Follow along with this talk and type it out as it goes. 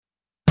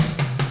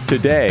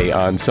Today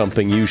on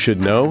Something You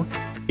Should Know,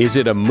 is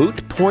it a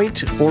moot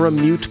point or a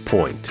mute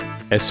point?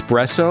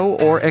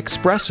 Espresso or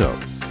espresso?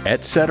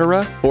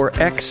 Etc. or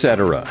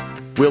etc.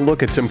 We'll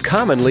look at some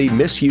commonly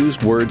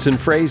misused words and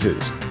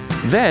phrases.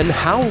 Then,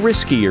 how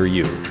risky are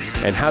you?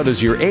 And how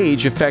does your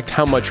age affect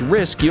how much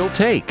risk you'll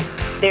take?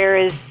 There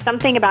is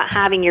something about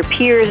having your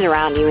peers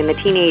around you in the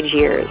teenage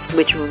years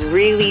which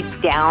really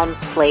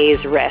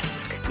downplays risk.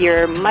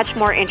 You're much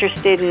more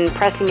interested in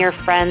impressing your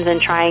friends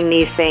and trying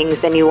these things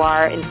than you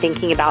are in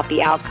thinking about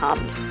the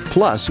outcomes.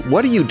 Plus,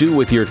 what do you do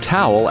with your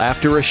towel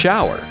after a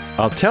shower?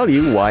 I'll tell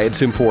you why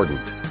it's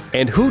important.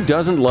 And who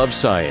doesn't love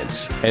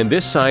science? And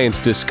this science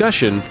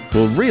discussion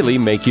will really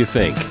make you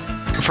think.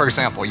 For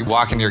example, you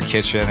walk into your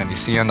kitchen and you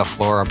see on the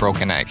floor a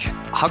broken egg.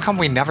 How come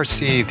we never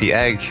see the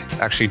egg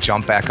actually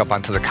jump back up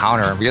onto the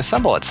counter and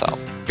reassemble itself?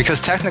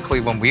 Because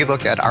technically, when we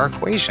look at our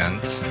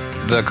equations,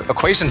 the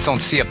equations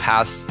don't see a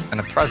past and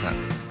a present.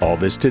 All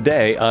this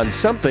today on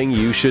Something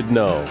You Should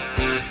Know.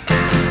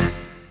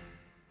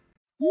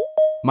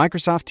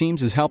 Microsoft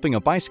Teams is helping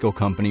a bicycle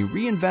company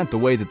reinvent the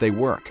way that they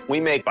work.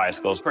 We make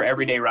bicycles for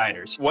everyday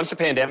riders. Once the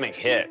pandemic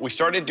hit, we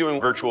started doing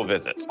virtual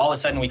visits. All of a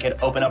sudden, we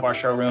could open up our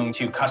showroom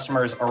to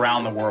customers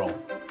around the world.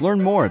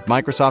 Learn more at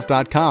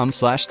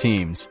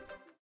Microsoft.com/Teams.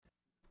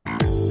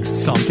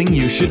 Something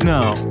you should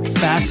know.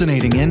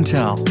 Fascinating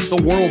intel,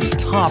 the world's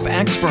top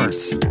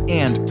experts,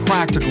 and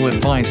practical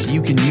advice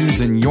you can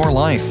use in your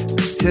life.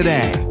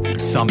 Today,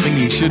 Something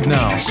You Should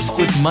Know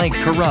with Mike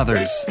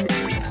Carruthers.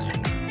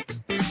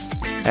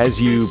 As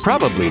you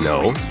probably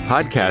know,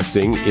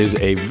 podcasting is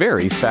a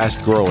very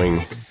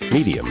fast-growing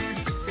medium.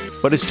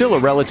 But it's still a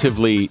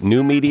relatively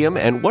new medium,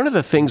 and one of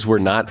the things we're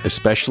not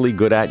especially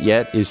good at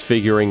yet is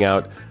figuring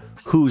out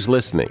who's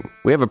listening.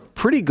 We have a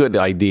pretty good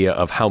idea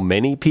of how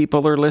many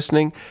people are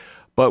listening,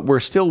 but we're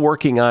still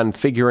working on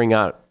figuring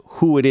out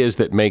who it is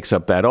that makes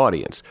up that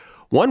audience.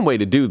 One way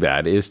to do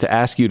that is to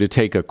ask you to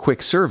take a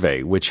quick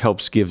survey, which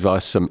helps give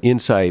us some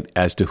insight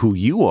as to who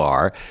you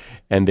are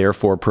and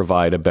therefore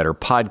provide a better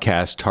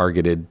podcast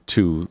targeted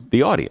to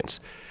the audience.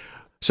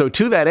 So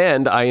to that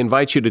end, I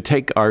invite you to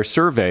take our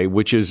survey,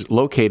 which is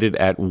located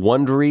at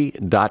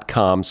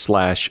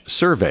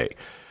Wondery.com/survey.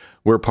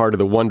 We're part of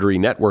the Wondery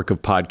network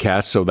of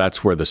podcasts, so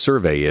that's where the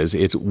survey is.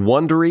 It's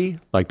Wondery,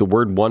 like the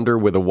word wonder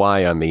with a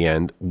Y on the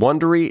end,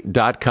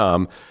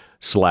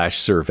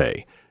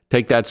 Wondery.com/survey.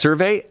 Take that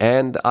survey,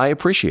 and I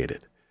appreciate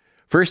it.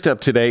 First up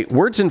today,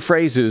 words and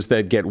phrases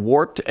that get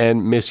warped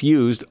and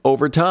misused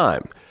over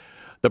time.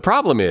 The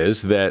problem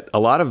is that a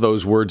lot of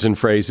those words and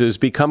phrases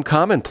become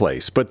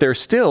commonplace, but they're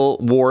still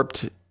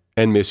warped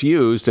and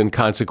misused and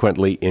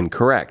consequently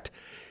incorrect.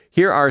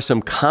 Here are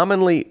some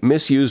commonly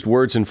misused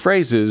words and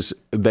phrases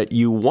that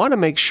you want to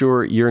make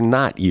sure you're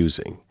not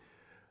using.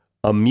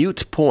 A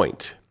mute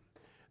point.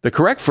 The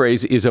correct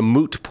phrase is a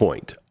moot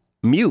point.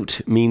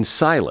 Mute means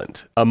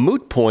silent. A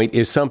moot point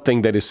is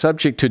something that is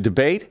subject to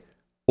debate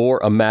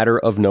or a matter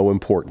of no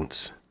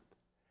importance.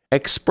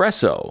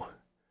 Espresso.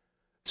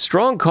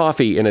 Strong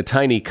coffee in a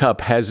tiny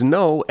cup has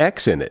no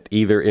X in it,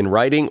 either in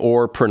writing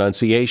or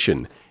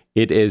pronunciation.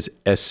 It is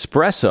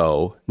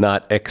espresso,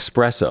 not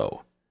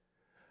espresso.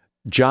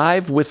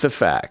 Jive with the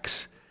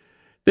facts.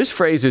 This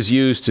phrase is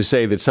used to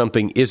say that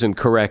something isn't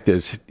correct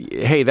as,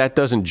 hey, that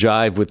doesn't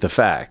jive with the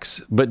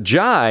facts. But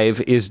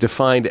jive is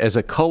defined as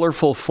a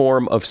colorful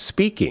form of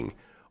speaking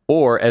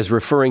or as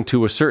referring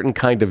to a certain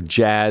kind of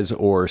jazz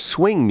or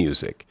swing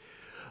music.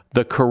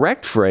 The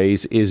correct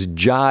phrase is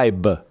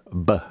jibe,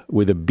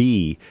 with a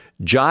B.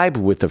 Jibe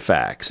with the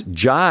facts.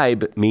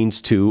 Jibe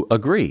means to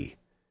agree.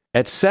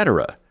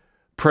 Etc.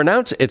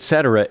 Pronounce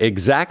etc.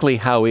 exactly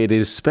how it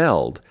is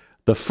spelled.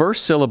 The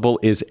first syllable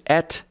is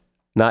et,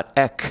 not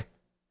ek.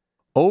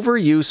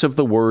 Overuse of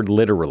the word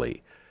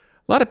literally.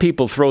 A lot of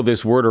people throw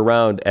this word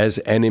around as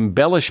an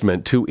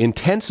embellishment to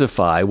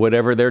intensify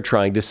whatever they're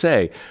trying to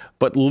say,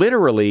 but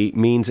literally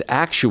means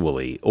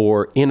actually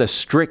or in a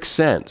strict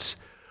sense.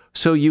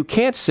 So you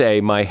can't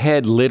say my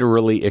head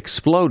literally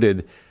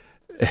exploded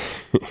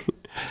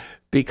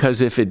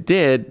because if it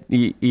did,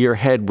 your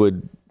head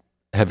would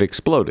have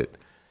exploded.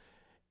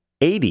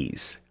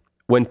 80s.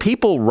 When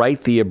people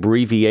write the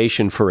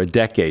abbreviation for a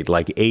decade,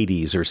 like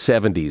 80s or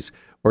 70s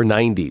or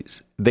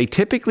 90s, they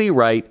typically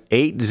write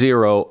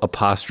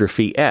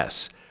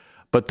 80'S,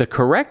 but the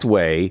correct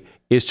way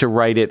is to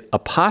write it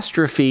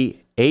apostrophe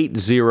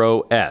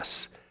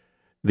 80S.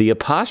 The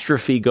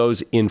apostrophe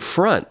goes in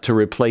front to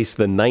replace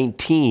the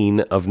 19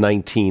 of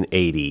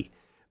 1980.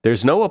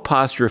 There's no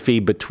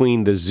apostrophe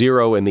between the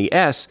 0 and the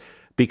S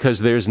because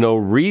there's no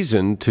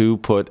reason to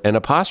put an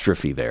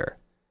apostrophe there.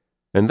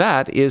 And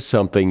that is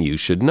something you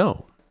should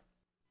know.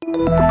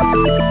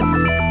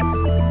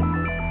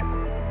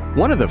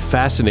 One of the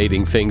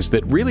fascinating things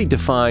that really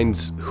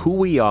defines who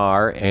we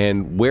are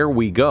and where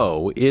we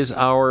go is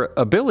our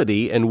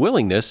ability and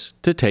willingness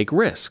to take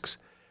risks.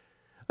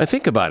 Now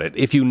think about it.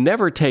 If you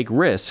never take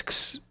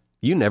risks,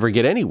 you never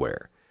get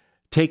anywhere.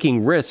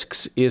 Taking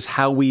risks is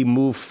how we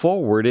move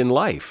forward in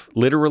life,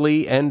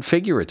 literally and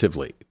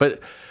figuratively. But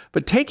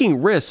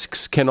taking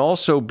risks can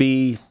also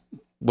be,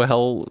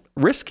 well,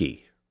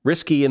 risky,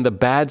 risky in the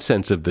bad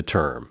sense of the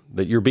term,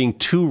 that you're being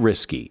too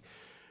risky.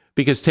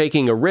 Because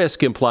taking a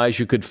risk implies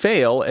you could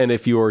fail, and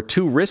if you're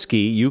too risky,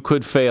 you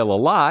could fail a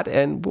lot,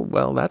 and,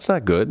 well, that's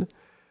not good.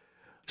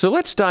 So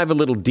let's dive a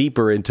little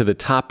deeper into the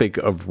topic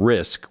of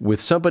risk with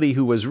somebody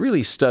who has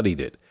really studied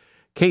it.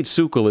 Kate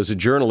Sukel is a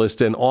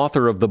journalist and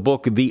author of the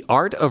book The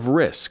Art of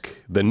Risk,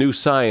 The New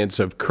Science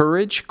of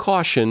Courage,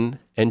 Caution,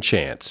 and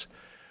Chance.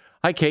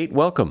 Hi, Kate.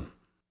 Welcome.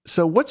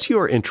 So what's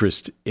your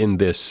interest in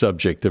this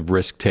subject of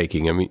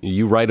risk-taking? I mean,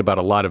 you write about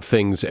a lot of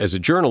things as a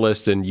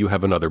journalist, and you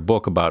have another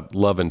book about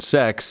love and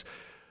sex.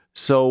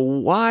 So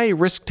why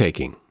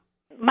risk-taking?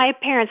 My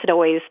parents had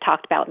always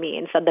talked about me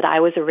and said that I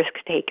was a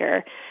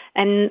risk-taker.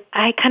 And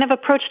I kind of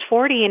approached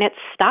 40 and it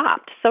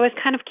stopped. So I was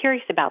kind of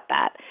curious about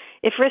that.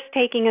 If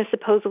risk-taking is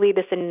supposedly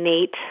this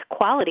innate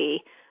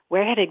quality,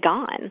 where had it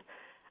gone?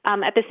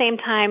 At the same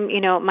time,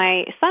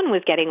 my son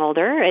was getting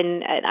older,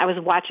 and I was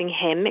watching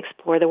him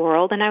explore the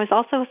world, and I was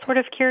also sort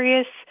of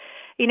curious,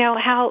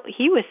 how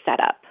he was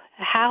set up.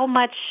 How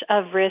much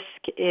of risk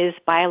is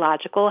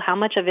biological? How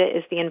much of it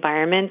is the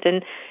environment?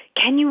 And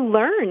can you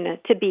learn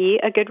to be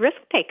a good risk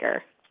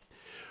taker?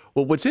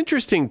 Well, what's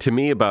interesting to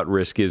me about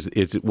risk is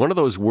it's one of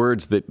those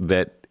words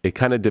that it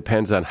kind of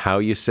depends on how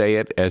you say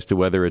it as to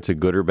whether it's a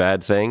good or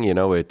bad thing.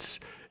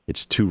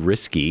 It's too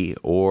risky,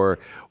 or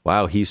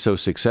wow, he's so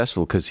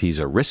successful because he's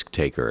a risk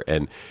taker,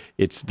 and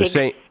it's the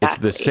same. It's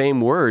the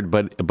same word,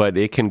 but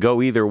it can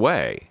go either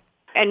way.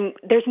 And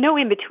there's no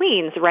in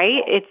betweens,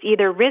 right? It's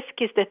either risk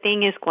is the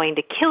thing is going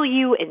to kill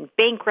you and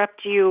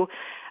bankrupt you,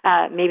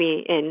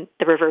 maybe in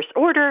the reverse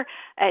order.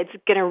 It's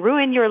going to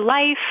ruin your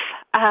life,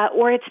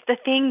 or it's the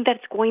thing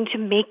that's going to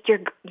make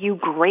you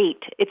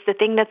great. It's the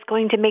thing that's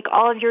going to make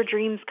all of your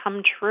dreams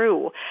come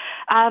true.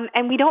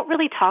 And we don't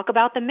really talk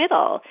about the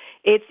middle.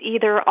 It's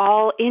either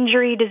all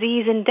injury,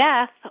 disease, and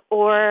death,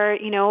 or,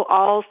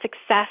 all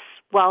success,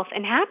 wealth,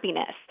 and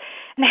happiness.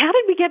 And how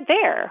did we get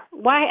there?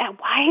 Why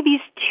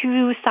these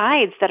two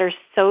sides that are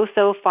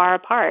so far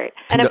apart?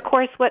 And of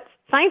course, what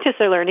scientists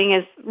are learning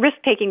is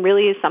risk-taking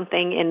really is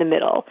something in the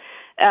middle.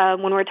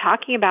 When we're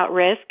talking about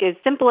risk, as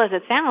simple as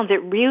it sounds,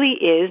 it really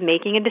is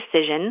making a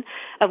decision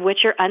of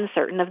which you're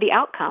uncertain of the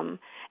outcome.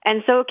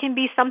 And so it can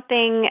be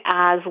something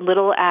as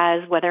little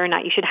as whether or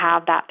not you should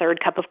have that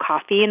third cup of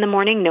coffee in the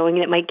morning, knowing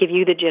it might give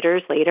you the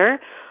jitters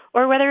later,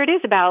 or whether it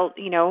is about,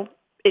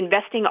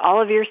 investing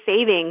all of your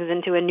savings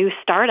into a new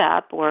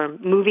startup or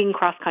moving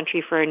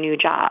cross-country for a new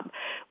job.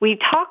 We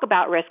talk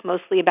about risk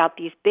mostly about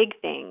these big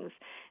things.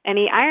 And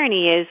the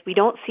irony is we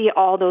don't see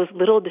all those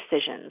little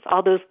decisions,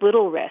 all those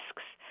little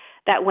risks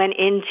that went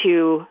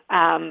into,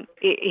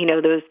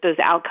 those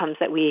outcomes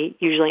that we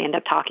usually end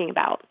up talking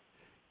about.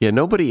 Yeah,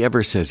 nobody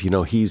ever says,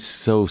 he's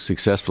so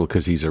successful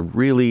because he's a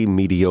really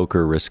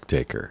mediocre risk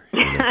taker.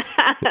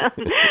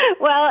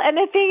 Well, and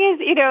the thing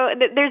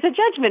is, there's a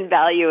judgment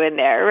value in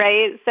there,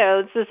 right? So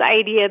it's this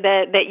idea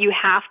that you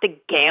have to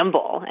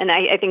gamble. And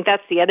I think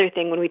that's the other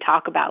thing when we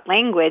talk about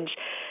language.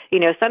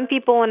 Some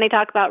people, when they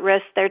talk about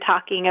risk, they're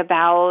talking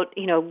about,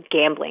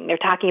 gambling. They're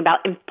talking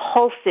about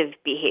impulsive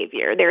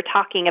behavior. They're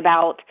talking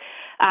about,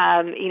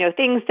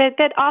 things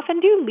that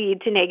often do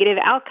lead to negative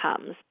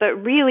outcomes. But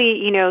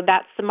really,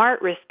 that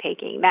smart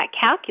risk-taking, that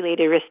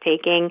calculated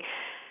risk-taking,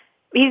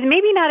 he's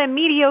maybe not a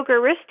mediocre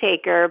risk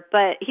taker,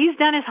 but he's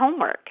done his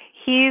homework.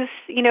 He's,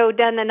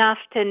 done enough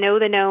to know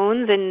the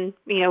knowns and,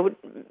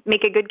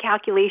 make a good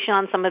calculation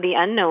on some of the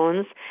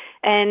unknowns.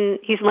 And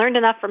he's learned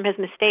enough from his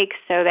mistakes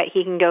so that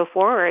he can go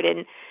forward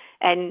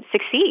and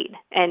succeed.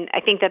 And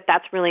I think that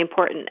that's really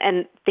important.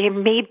 And there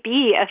may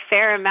be a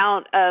fair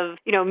amount of,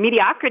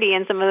 mediocrity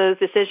in some of those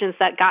decisions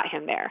that got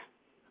him there.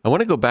 I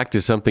want to go back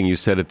to something you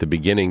said at the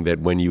beginning, that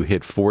when you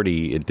hit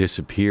 40, it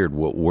disappeared.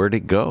 Where'd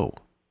it go?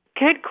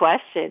 Good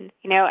question.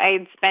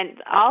 I'd spent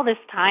all this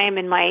time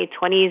in my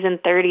 20s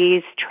and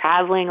 30s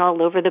traveling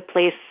all over the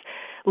place,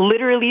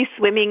 literally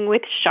swimming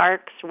with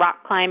sharks,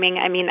 rock climbing.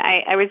 I mean,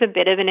 I was a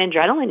bit of an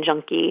adrenaline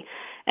junkie.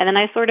 And then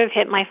I sort of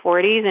hit my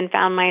 40s and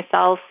found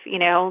myself,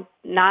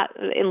 not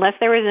unless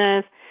there was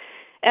a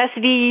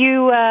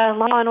SVU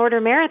Law and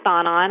Order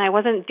marathon on, I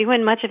wasn't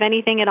doing much of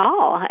anything at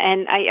all.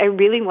 And I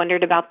really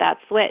wondered about that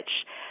switch.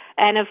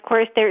 And of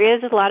course, there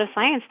is a lot of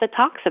science that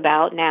talks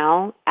about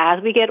now,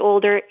 as we get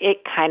older,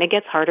 it kind of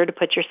gets harder to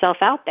put yourself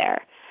out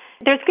there.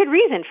 There's good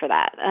reason for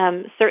that.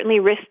 Certainly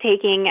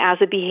risk-taking as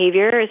a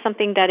behavior is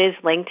something that is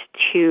linked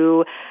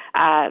to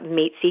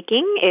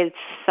mate-seeking. It's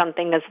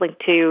something that's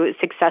linked to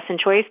success and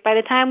choice. By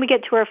the time we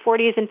get to our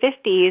 40s and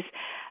 50s,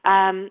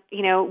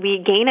 we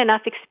gain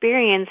enough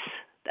experience.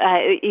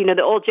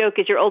 The old joke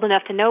is you're old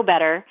enough to know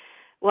better.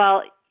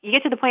 Well, you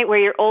get to the point where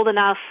you're old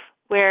enough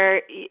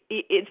where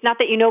it's not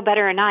that you know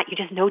better or not, you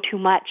just know too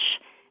much,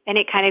 and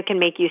it kind of can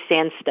make you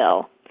stand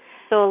still.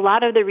 So a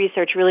lot of the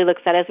research really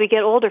looks at, as we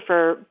get older,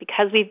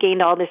 because we've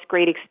gained all this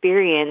great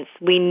experience,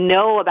 we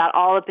know about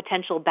all the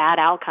potential bad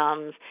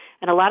outcomes,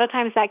 and a lot of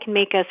times that can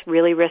make us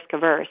really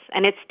risk-averse.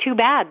 And it's too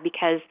bad,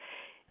 because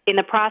in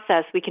the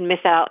process, we can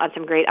miss out on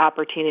some great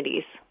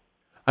opportunities.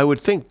 I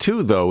would think,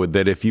 too, though,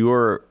 that if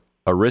you're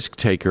a risk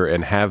taker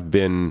and have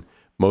been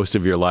most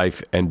of your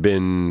life and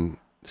been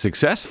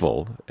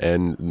successful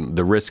and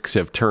the risks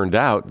have turned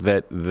out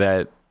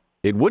that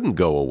it wouldn't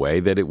go away,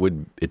 that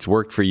it's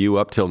worked for you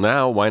up till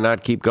now, why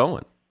not keep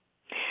going?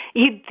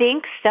 You'd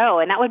think so,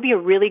 and that would be a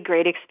really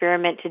great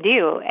experiment to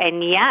do.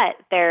 And yet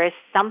there is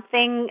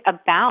something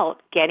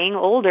about getting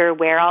older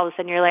where all of a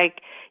sudden you're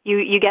like,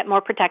 you get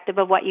more protective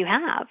of what you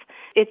have.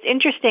 It's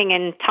interesting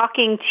in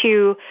talking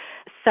to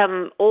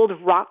some old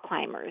rock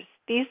climbers.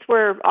 These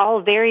were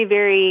all very,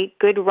 very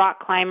good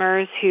rock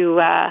climbers who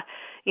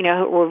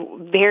were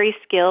very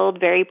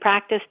skilled, very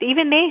practiced.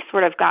 Even they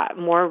sort of got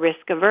more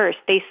risk averse.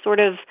 They sort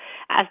of,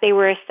 as they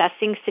were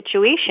assessing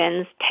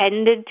situations,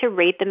 tended to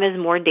rate them as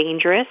more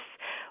dangerous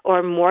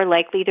or more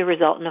likely to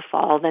result in a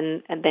fall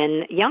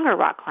than younger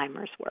rock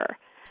climbers were.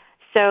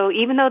 So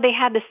even though they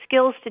had the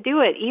skills to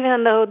do it,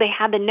 even though they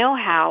had the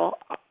know-how,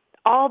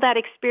 all that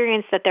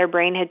experience that their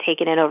brain had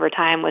taken in over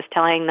time was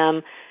telling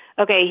them,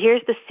 okay,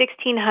 here's the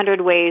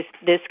 1,600 ways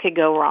this could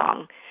go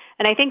wrong.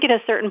 And I think at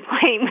a certain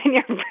point when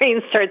your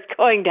brain starts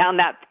going down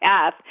that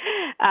path,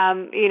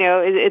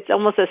 it's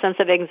almost a sense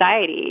of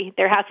anxiety.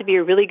 There has to be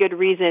a really good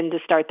reason to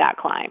start that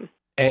climb.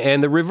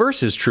 And the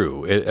reverse is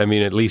true. I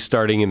mean, at least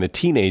starting in the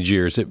teenage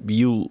years,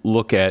 you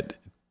look at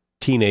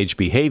teenage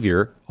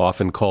behavior,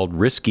 often called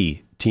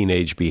risky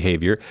teenage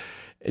behavior.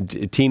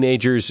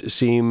 Teenagers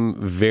seem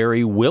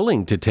very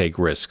willing to take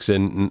risks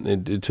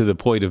and to the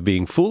point of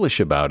being foolish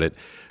about it.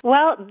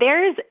 Well,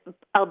 there's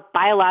a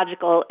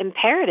biological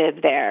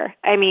imperative there.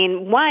 I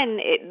mean, one,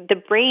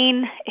 the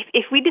brain,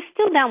 if we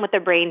distill down what the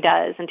brain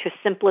does into its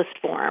simplest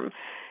form,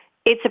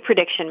 it's a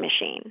prediction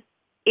machine.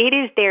 It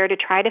is there to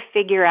try to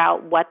figure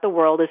out what the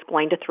world is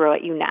going to throw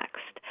at you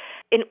next.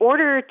 In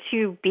order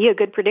to be a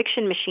good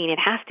prediction machine, it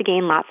has to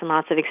gain lots and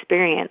lots of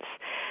experience.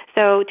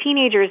 So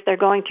teenagers, they're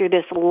going through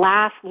this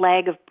last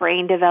leg of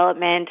brain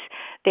development.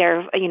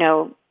 They're,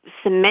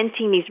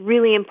 cementing these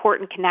really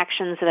important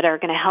connections that are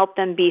going to help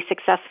them be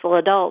successful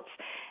adults.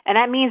 And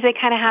that means they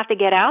kind of have to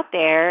get out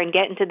there and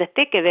get into the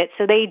thick of it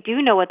so they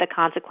do know what the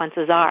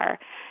consequences are.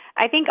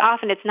 I think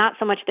often it's not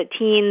so much that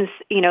teens,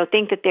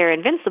 think that they're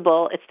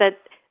invincible. It's that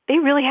they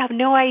really have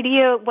no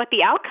idea what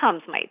the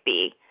outcomes might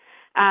be.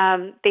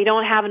 They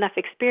don't have enough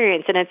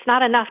experience, and it's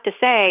not enough to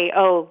say,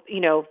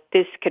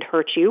 this could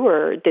hurt you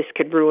or this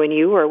could ruin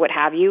you or what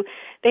have you.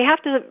 They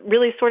have to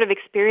really sort of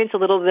experience a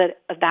little bit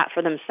of that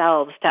for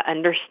themselves to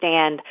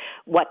understand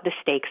what the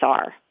stakes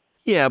are.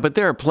 Yeah, but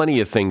there are plenty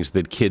of things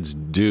that kids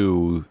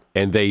do,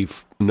 and they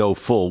know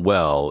full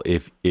well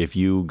if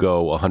you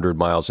go 100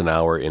 miles an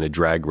hour in a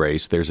drag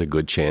race, there's a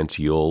good chance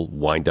you'll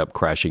wind up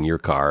crashing your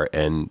car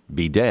and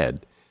be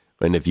dead.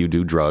 And if you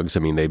do drugs,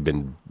 they've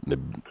been...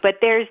 But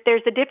there's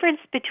a difference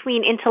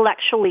between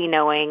intellectually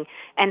knowing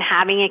and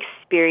having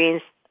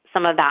experienced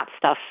some of that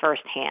stuff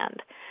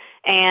firsthand.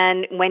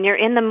 And when you're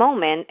in the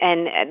moment,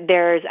 and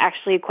there's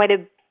actually quite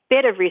a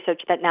bit of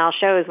research that now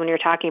shows when you're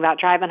talking about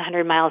driving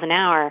 100 miles an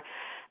hour,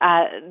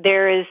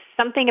 there is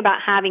something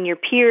about having your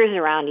peers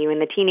around you in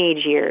the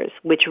teenage years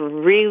which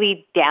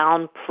really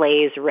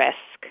downplays risk.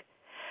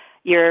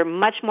 You're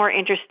much more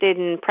interested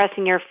in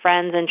impressing your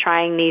friends and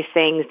trying these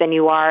things than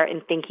you are in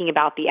thinking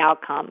about the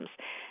outcomes.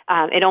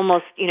 It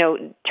almost,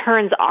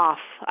 turns off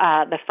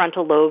the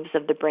frontal lobes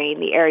of the brain,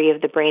 the area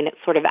of the brain that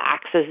sort of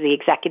acts as the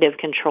executive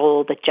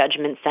control, the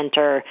judgment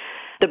center,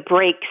 the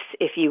brakes,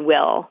 if you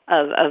will,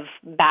 of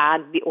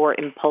bad or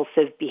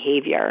impulsive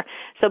behavior.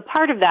 So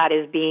part of that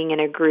is being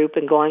in a group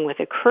and going with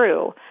a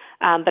crew.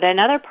 But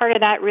another part of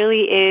that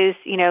really is,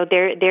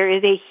 there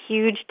is a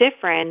huge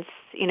difference,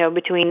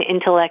 between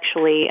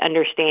intellectually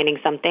understanding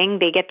something.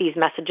 They get these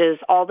messages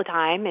all the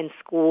time in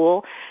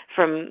school,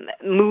 from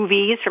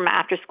movies, from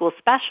after-school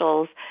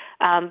specials.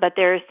 But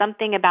there's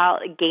something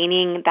about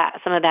gaining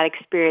some of that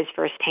experience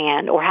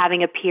firsthand, or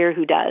having a peer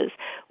who does,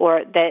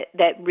 or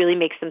that really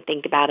makes them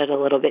think about it a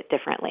little bit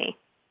differently.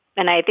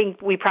 And I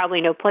think we probably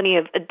know plenty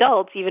of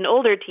adults, even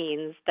older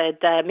teens,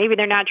 that maybe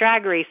they're not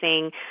drag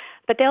racing,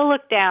 but they'll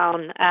look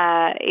down,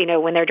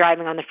 when they're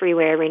driving on the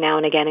freeway every now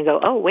and again and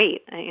go, oh,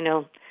 wait,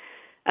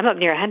 I'm up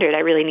near 100. I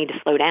really need to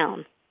slow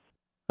down.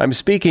 I'm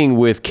speaking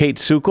with Kate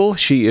Sukel.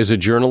 She is a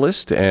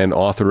journalist and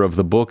author of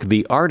the book,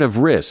 The Art of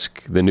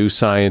Risk, The New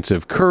Science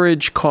of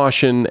Courage,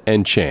 Caution,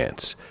 and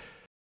Chance.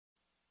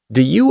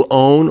 Do you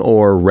own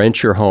or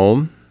rent your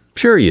home?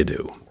 Sure you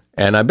do.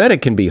 And I bet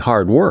it can be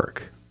hard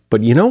work.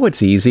 But you know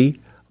what's easy?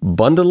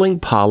 Bundling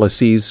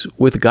policies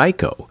with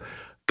Geico.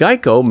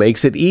 Geico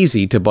makes it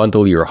easy to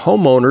bundle your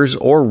homeowner's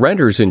or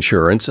renter's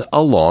insurance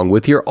along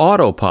with your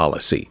auto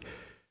policy.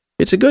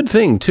 It's a good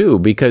thing, too,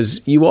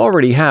 because you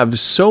already have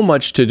so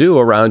much to do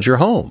around your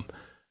home.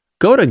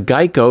 Go to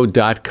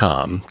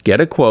geico.com, get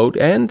a quote,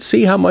 and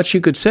see how much you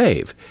could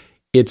save.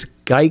 It's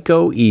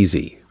Geico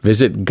Easy.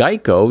 Visit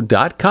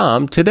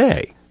geico.com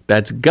today.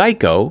 That's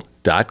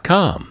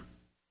geico.com.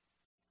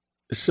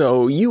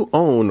 So you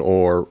own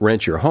or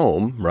rent your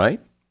home, right?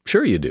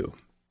 Sure you do.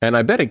 And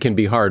I bet it can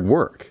be hard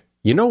work.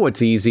 You know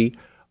what's easy?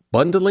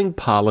 Bundling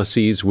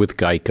policies with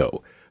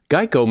Geico.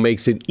 Geico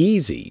makes it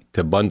easy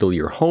to bundle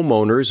your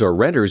homeowner's or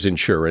renter's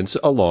insurance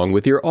along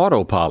with your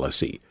auto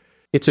policy.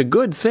 It's a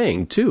good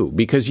thing, too,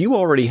 because you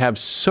already have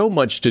so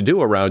much to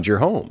do around your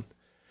home.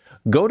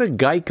 Go to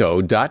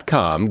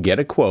geico.com, get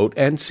a quote,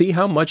 and see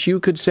how much you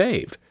could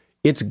save.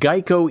 It's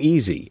Geico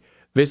Easy.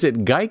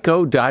 Visit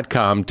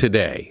geico.com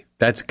today.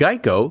 That's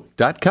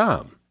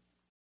geico.com.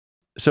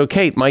 So,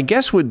 Kate, my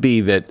guess would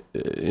be that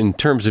in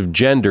terms of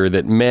gender,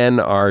 that men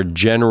are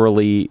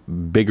generally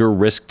bigger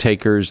risk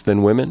takers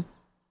than women?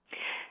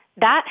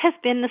 That has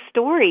been the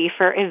story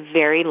for a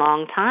very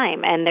long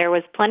time, and there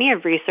was plenty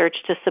of research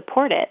to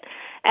support it.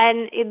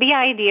 And the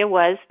idea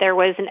was there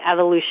was an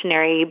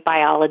evolutionary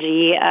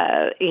biology,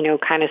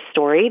 kind of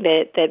story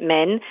that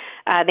men,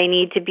 they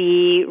need to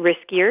be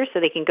riskier so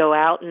they can go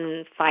out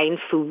and find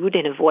food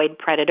and avoid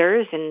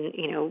predators and,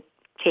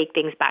 take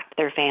things back to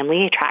their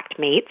family, attract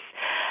mates.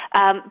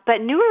 But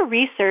newer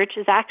research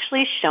is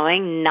actually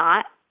showing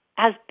not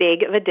as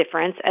big of a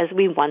difference as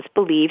we once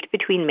believed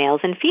between males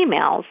and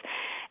females.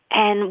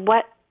 And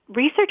what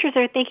researchers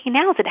are thinking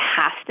now is it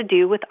has to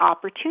do with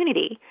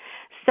opportunity.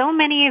 So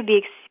many of the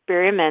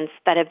experiments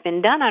that have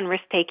been done on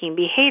risk-taking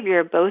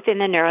behavior, both in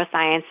the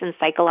neuroscience and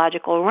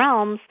psychological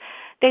realms,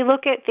 they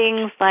look at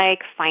things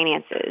like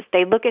finances.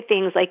 They look at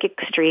things like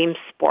extreme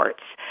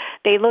sports.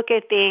 They look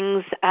at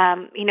things,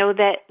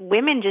 that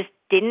women just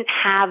didn't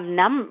have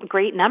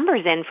great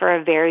numbers in for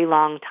a very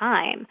long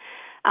time.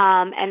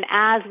 And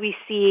as we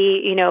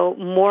see,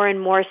 more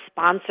and more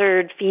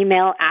sponsored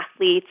female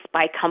athletes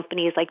by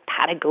companies like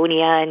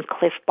Patagonia and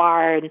Cliff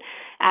Bar, and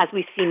as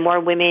we see more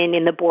women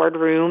in the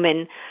boardroom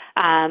and,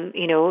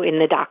 in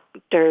the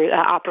doctor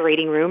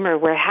operating room or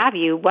where have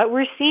you, what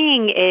we're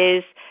seeing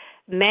is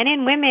men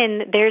and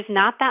women, there's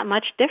not that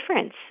much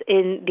difference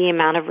in the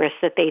amount of risk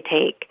that they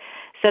take.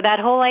 So that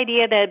whole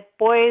idea that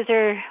boys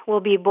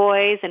will be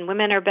boys and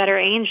women are better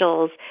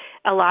angels,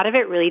 a lot of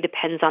it really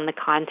depends on the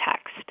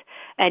context.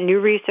 And new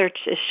research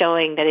is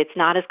showing that it's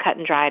not as cut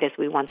and dried as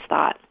we once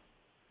thought.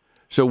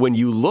 So when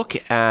you look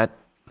at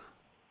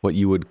what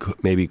you would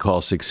maybe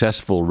call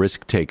successful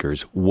risk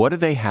takers, what do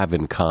they have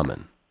in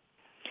common?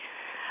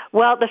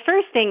 Well, the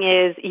first thing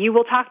is you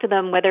will talk to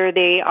them whether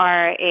they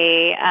are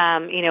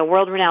a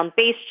world-renowned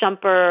base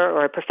jumper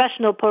or a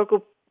professional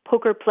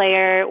poker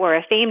player or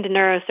a famed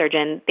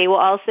neurosurgeon. They will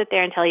all sit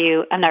there and tell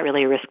you, I'm not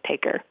really a risk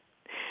taker.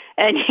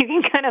 And you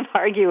can kind of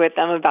argue with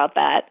them about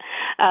that.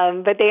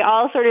 But they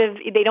all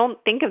they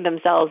don't think of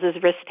themselves as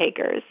risk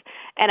takers.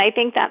 And I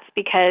think that's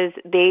because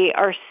they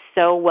are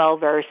so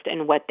well-versed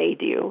in what they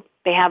do.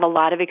 They have a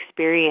lot of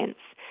experience.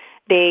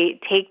 They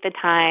take the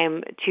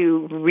time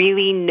to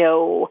really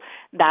know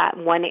that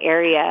one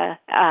area,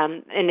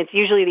 and it's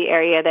usually the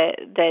area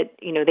that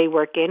they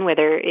work in,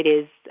 whether it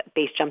is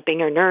base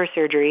jumping or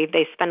neurosurgery.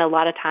 They spend a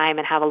lot of time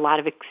and have a lot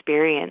of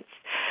experience.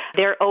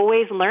 They're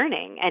always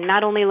learning, and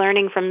not only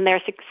learning from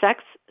their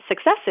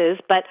successes,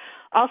 but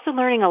also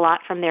learning a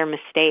lot from their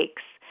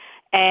mistakes.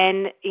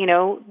 And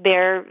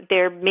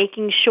they're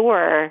making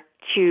sure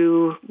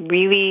to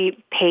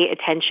really pay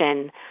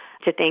attention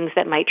to things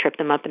that might trip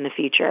them up in the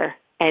future.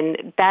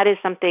 And that is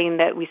something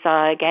that we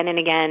saw again and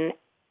again,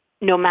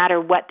 no matter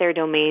what their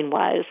domain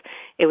was.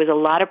 It was a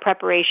lot of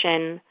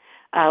preparation,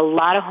 a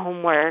lot of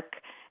homework,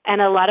 and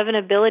a lot of an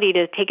ability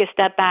to take a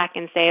step back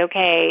and say,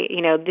 okay,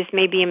 this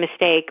may be a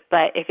mistake,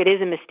 but if it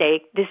is a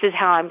mistake, this is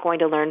how I'm going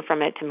to learn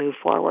from it to move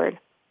forward.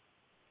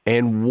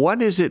 And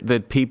what is it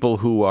that people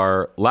who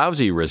are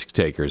lousy risk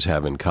takers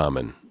have in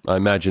common? I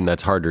imagine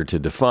that's harder to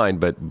define,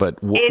 but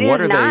what are they?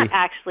 It is not,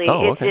 actually.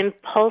 It's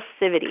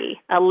impulsivity.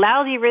 A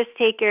lousy risk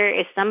taker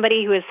is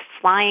somebody who is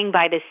flying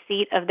by the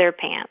seat of their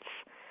pants.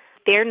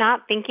 They're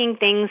not thinking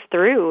things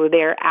through.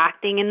 They're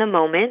acting in the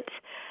moment,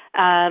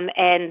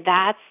 and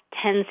that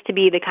tends to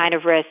be the kind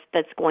of risk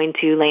that's going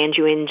to land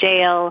you in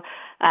jail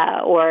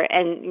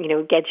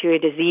get you a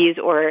disease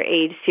or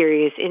a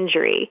serious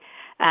injury.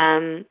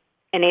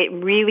 And it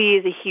really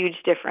is a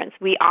huge difference.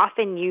 We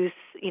often use,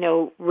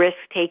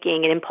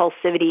 risk-taking and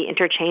impulsivity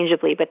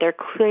interchangeably, but they're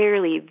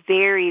clearly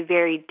very,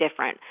 very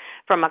different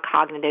from a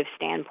cognitive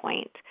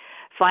standpoint.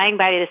 Flying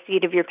by the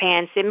seat of your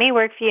pants, it may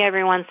work for you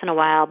every once in a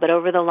while, but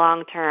over the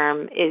long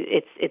term,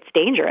 it's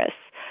dangerous.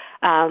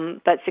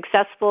 But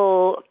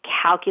successful,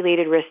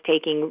 calculated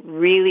risk-taking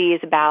really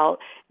is about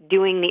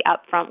doing the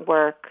upfront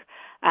work,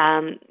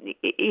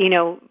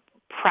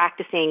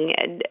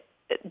 practicing,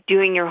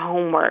 doing your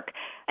homework,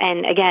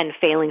 and again,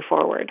 failing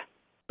forward.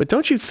 But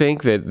don't you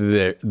think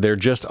that there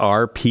just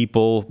are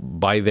people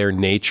by their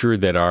nature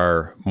that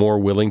are more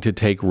willing to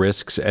take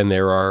risks, and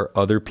there are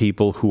other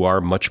people who are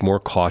much more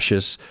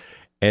cautious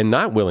and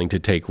not willing to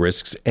take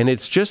risks, and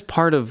it's just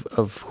part of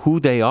who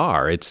they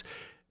are.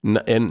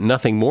 And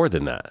nothing more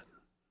than that.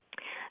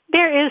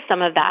 There is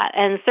some of that,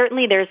 and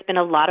certainly there's been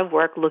a lot of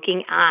work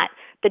looking at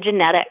the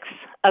genetics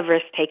of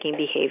risk-taking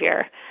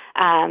behavior.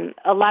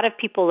 A lot of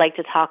people like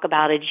to talk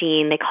about a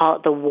gene, they call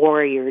it the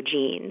warrior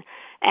gene.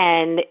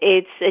 And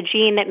it's a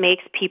gene that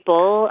makes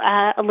people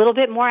a little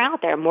bit more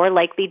out there, more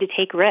likely to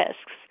take risks.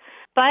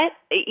 But,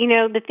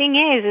 the thing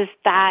is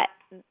that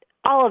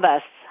all of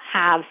us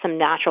have some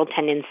natural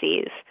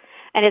tendencies.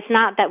 And it's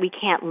not that we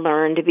can't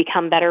learn to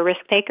become better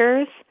risk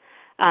takers,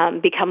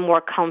 become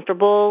more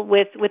comfortable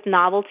with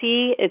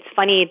novelty. It's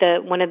funny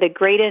that one of the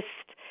greatest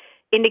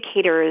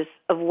indicators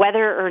of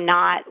whether or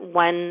not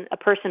a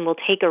person will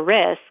take a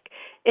risk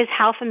is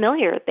how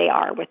familiar they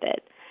are with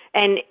it.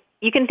 And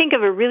you can think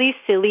of a really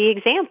silly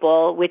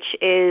example, which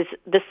is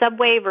the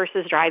subway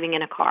versus driving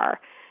in a car.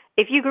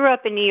 If you grew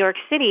up in New York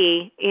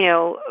City,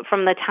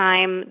 from the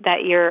time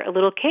that you're a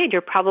little kid,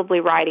 you're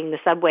probably riding the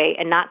subway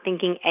and not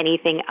thinking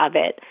anything of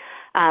it.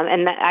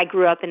 I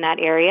grew up in that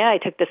area. I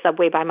took the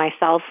subway by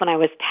myself when I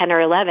was 10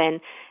 or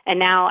 11, and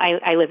now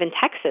I live in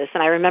Texas.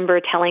 And I remember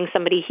telling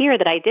somebody here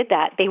that I did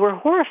that. They were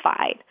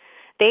horrified.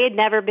 They had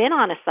never been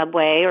on a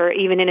subway or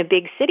even in a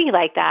big city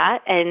like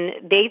that, and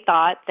they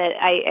thought that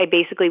I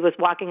basically was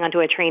walking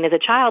onto a train as a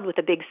child with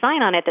a big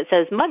sign on it that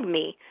says, "Mug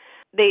me."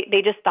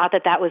 They just thought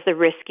that that was the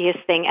riskiest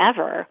thing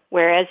ever,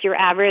 whereas your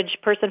average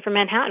person from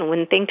Manhattan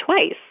wouldn't think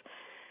twice.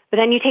 But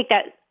then you take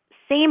that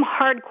same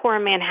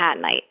hardcore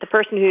Manhattanite, the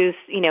person who's,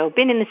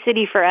 been in the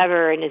city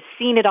forever and has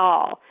seen it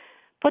all,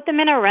 put them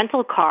in a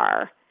rental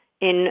car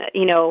in,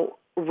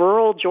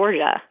 rural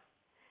Georgia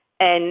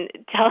and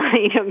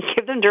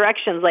give them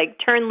directions like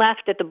turn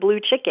left at the Blue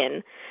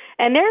Chicken.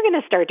 And they're going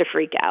to start to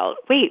freak out.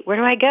 Wait, where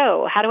do I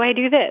go? How do I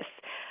do this?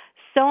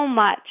 So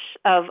much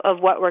of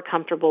what we're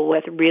comfortable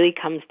with really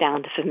comes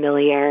down to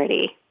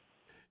familiarity.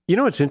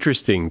 What's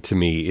interesting to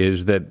me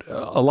is that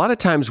a lot of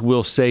times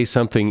we'll say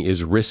something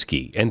is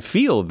risky and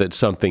feel that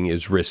something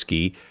is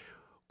risky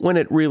when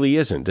it really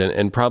isn't.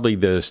 And probably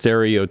the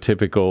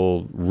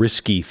stereotypical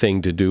risky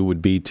thing to do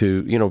would be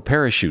to,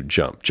 parachute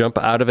jump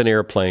out of an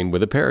airplane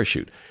with a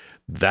parachute.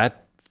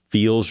 That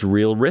feels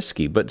real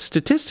risky, but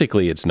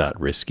statistically it's not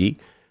risky.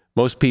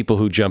 Most people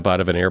who jump out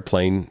of an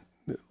airplane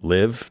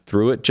live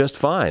through it just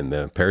fine.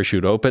 The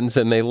parachute opens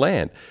and they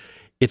land.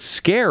 It's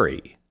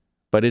scary,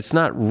 but it's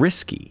not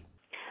risky.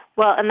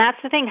 Well, and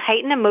that's the thing.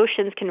 Heightened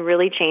emotions can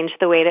really change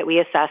the way that we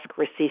assess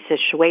risky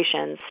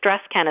situations.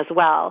 Stress can as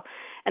well.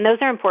 And those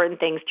are important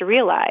things to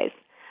realize.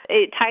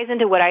 It ties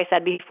into what I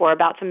said before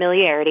about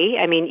familiarity.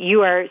 I mean,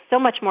 you are so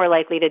much more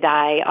likely to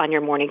die on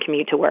your morning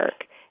commute to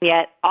work.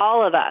 Yet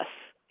all of us,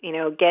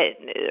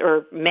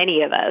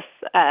 many of us,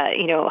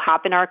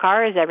 hop in our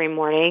cars every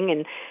morning,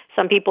 and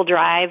some people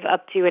drive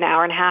up to an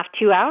hour and a half,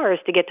 2 hours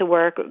to get to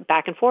work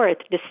back and forth,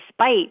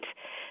 despite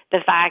the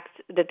fact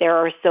that there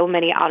are so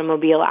many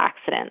automobile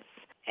accidents.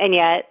 And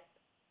yet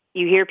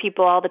you hear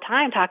people all the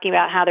time talking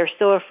about how they're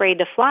so afraid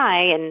to fly,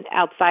 and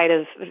outside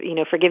of,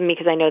 forgive me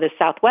because I know the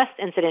Southwest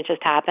incident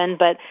just happened,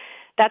 but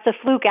that's a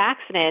fluke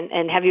accident.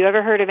 And have you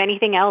ever heard of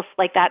anything else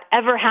like that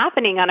ever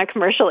happening on a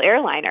commercial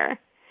airliner?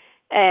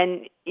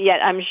 And yet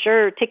I'm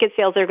sure ticket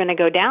sales are going to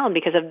go down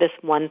because of this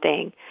one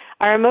thing.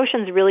 Our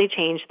emotions really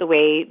change the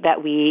way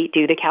that we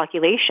do the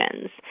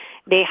calculations.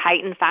 They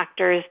heighten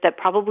factors that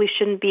probably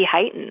shouldn't be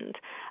heightened.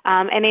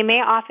 And they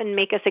may often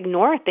make us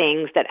ignore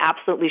things that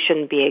absolutely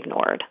shouldn't be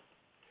ignored.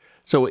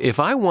 So if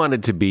I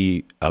wanted to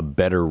be a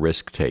better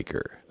risk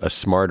taker, a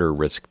smarter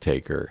risk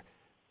taker,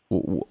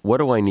 what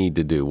do I need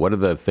to do? What are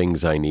the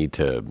things I need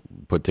to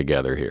put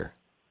together here?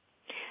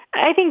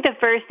 I think the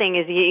first thing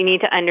is you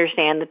need to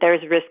understand that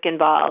there's risk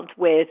involved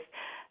with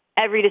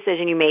every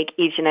decision you make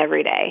each and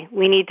every day.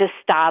 We need to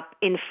stop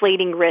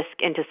inflating risk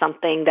into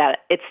something that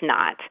it's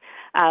not,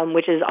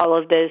 which is all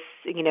of this,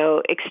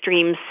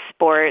 extreme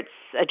sports,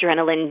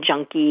 adrenaline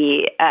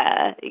junkie,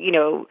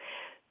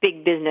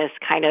 big business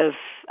kind of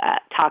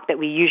talk that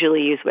we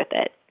usually use with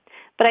it.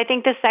 But I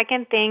think the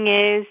second thing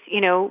is,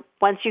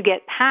 once you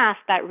get past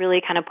that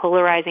really kind of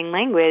polarizing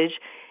language,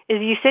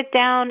 is you sit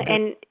down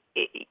and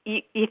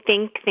you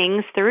think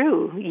things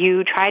through.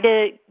 You try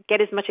to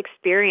get as much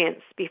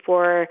experience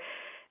before,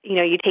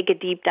 you take a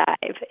deep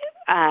dive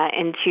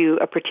into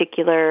a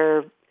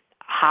particular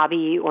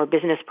hobby or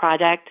business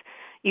project.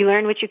 You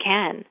learn what you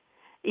can.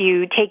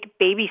 You take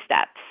baby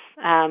steps.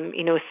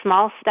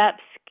 Small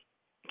steps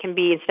can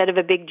be, instead of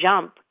a big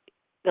jump,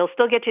 they'll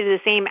still get you to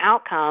the same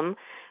outcome,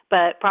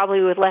 but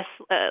probably with less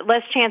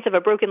chance of a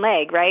broken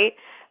leg, right?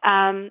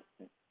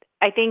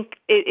 I think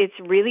it's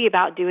really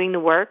about doing the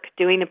work,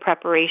 doing the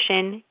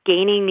preparation,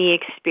 gaining the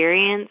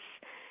experience,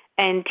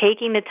 and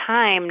taking the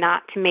time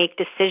not to make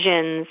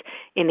decisions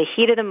in the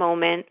heat of the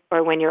moment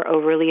or when you're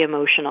overly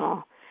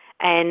emotional.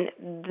 And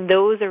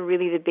those are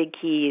really the big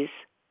keys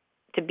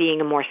to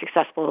being a more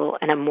successful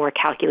and a more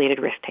calculated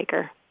risk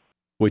taker.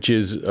 Which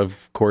is,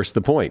 of course, the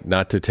point,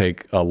 not to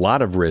take a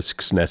lot of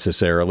risks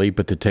necessarily,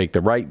 but to take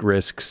the right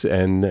risks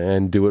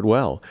and do it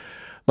well.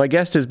 My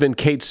guest has been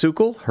Kate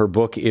Sukel. Her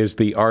book is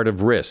The Art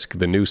of Risk,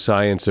 The New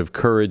Science of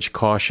Courage,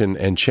 Caution,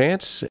 and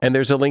Chance. And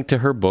there's a link to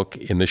her book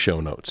in the show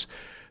notes.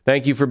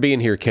 Thank you for being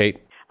here, Kate.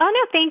 Oh,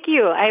 no, thank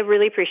you. I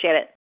really appreciate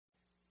it.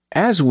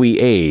 As we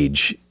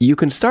age, you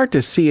can start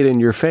to see it in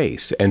your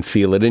face and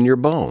feel it in your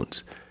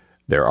bones.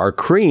 There are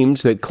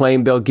creams that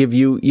claim they'll give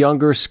you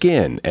younger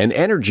skin and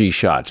energy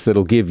shots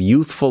that'll give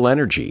youthful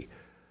energy.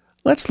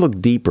 Let's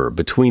look deeper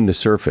between the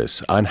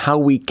surface on how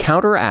we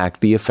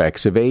counteract the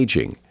effects of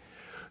aging.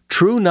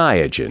 True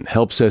Niagen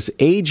helps us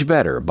age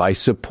better by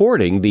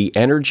supporting the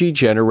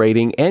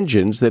energy-generating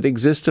engines that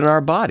exist in our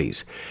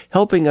bodies,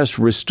 helping us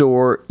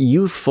restore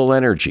youthful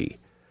energy.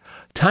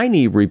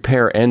 Tiny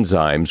repair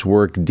enzymes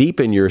work deep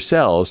in your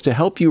cells to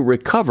help you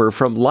recover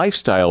from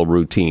lifestyle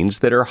routines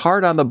that are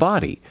hard on the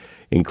body,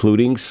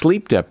 including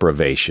sleep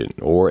deprivation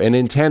or an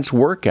intense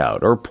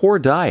workout or poor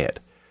diet.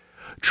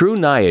 True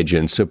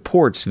Niagen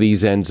supports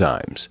these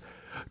enzymes.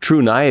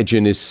 True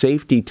Niagen is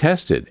safety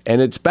tested,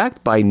 and it's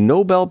backed by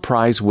Nobel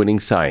Prize-winning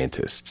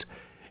scientists.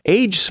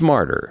 Age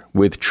smarter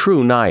with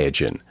True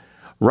Niagen.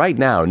 Right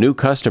now, new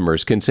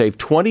customers can save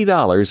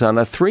 $20 on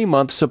a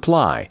 3-month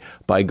supply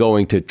by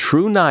going to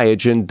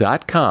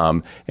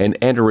TrueNiagen.com and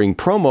entering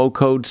promo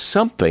code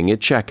SOMETHING at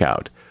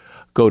checkout.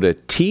 Go to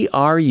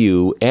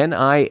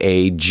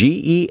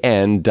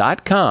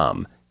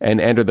TrueNiagen.com and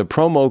enter the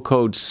promo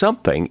code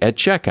SOMETHING at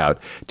checkout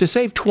to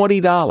save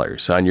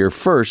 $20 on your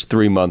first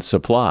 3-month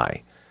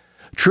supply.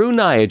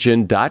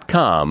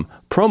 TrueNiagen.com,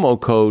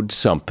 promo code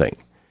SOMETHING.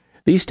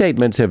 These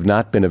statements have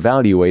not been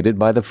evaluated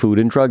by the Food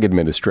and Drug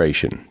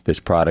Administration.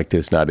 This product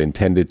is not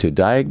intended to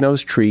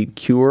diagnose, treat,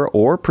 cure,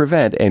 or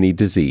prevent any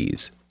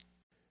disease.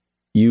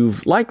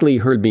 You've likely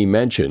heard me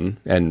mention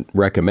and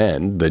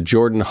recommend the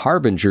Jordan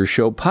Harbinger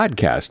Show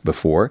podcast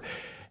before,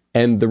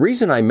 and the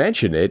reason I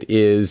mention it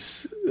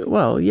is,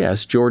 well,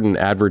 yes, Jordan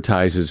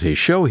advertises his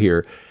show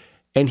here,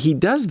 and he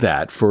does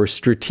that for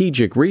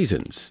strategic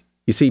reasons.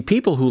 You see,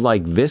 people who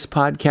like this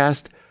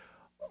podcast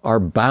are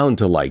bound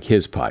to like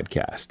his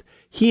podcast.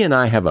 He and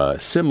I have a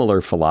similar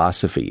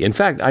philosophy. In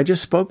fact, I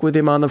just spoke with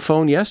him on the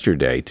phone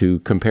yesterday to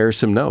compare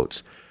some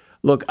notes.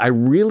 Look, I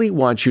really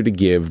want you to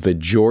give the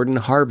Jordan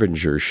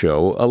Harbinger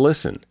Show a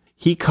listen.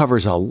 He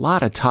covers a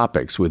lot of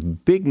topics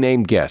with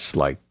big-name guests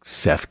like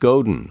Seth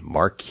Godin,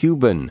 Mark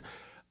Cuban,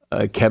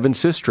 Kevin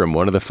Systrom,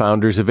 one of the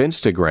founders of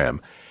Instagram.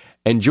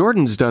 And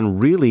Jordan's done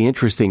really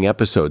interesting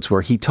episodes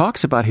where he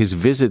talks about his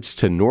visits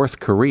to North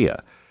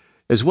Korea,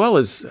 as well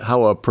as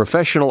how a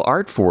professional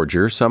art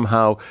forger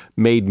somehow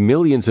made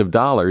millions of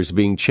dollars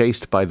being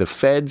chased by the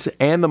feds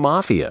and the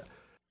mafia.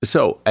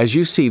 So, as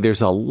you see,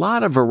 there's a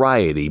lot of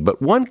variety,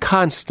 but one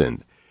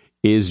constant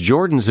is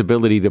Jordan's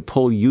ability to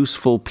pull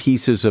useful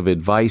pieces of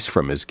advice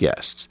from his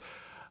guests.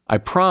 I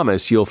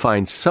promise you'll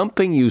find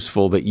something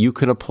useful that you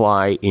can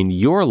apply in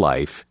your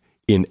life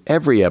in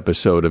every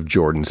episode of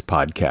Jordan's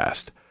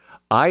podcast.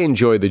 I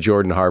enjoy the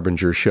Jordan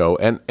Harbinger Show,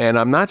 and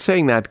I'm not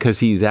saying that because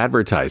he's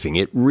advertising.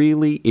 It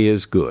really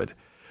is good.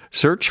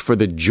 Search for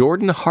the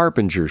Jordan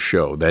Harbinger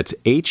Show. That's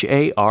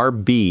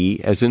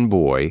H-A-R-B as in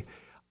boy,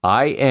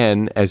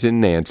 I-N as in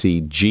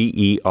Nancy,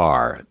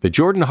 G-E-R. The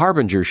Jordan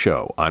Harbinger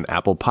Show on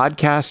Apple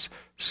Podcasts,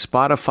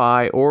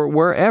 Spotify, or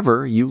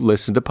wherever you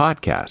listen to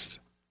podcasts.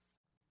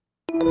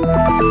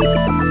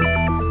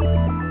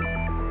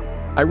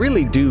 I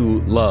really do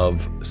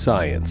love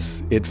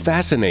science. It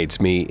fascinates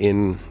me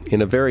in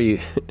a very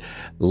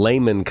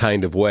layman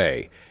kind of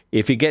way.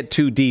 If you get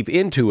too deep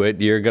into it,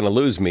 you're going to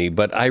lose me,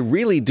 but I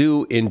really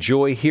do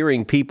enjoy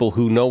hearing people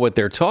who know what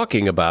they're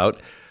talking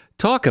about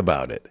talk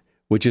about it,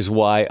 which is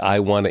why I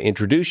want to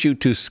introduce you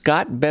to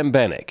Scott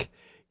Bembenek.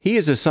 He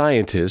is a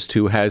scientist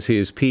who has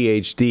his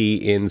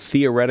PhD in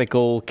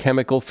theoretical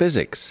chemical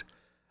physics.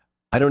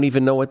 I don't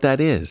even know what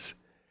that is.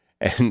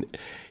 And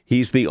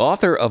he's the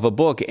author of a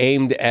book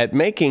aimed at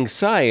making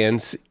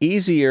science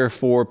easier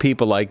for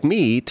people like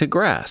me to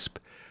grasp.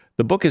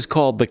 The book is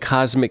called The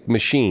Cosmic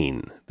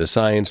Machine, the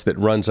science that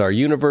runs our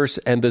universe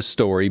and the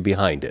story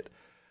behind it.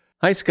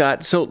 Hi,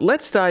 Scott. So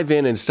let's dive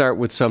in and start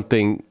with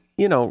something,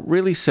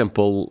 really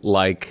simple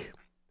like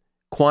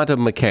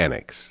quantum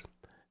mechanics.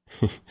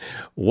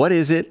 What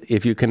is it,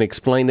 if you can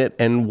explain it,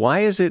 and why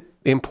is it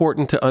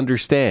important to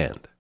understand?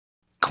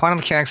 Quantum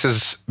mechanics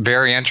is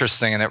very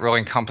interesting, and it really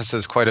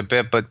encompasses quite a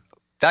bit, but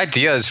the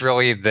idea is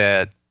really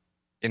that,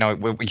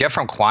 what we get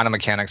from quantum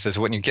mechanics is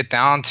when you get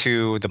down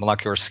to the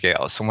molecular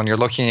scale. So when you're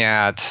looking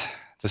at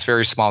this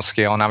very small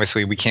scale, and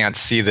obviously we can't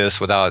see this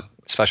without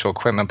special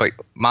equipment, but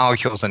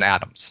molecules and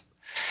atoms,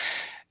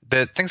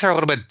 that things are a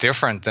little bit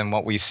different than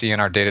what we see in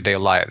our day-to-day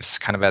lives,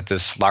 kind of at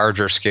this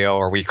larger scale,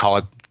 or we call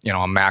it,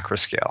 a macro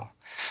scale.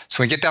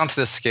 So when we get down to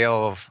the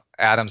scale of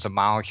atoms and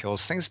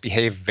molecules, things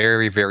behave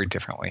very, very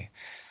differently.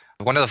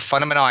 One of the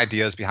fundamental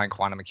ideas behind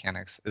quantum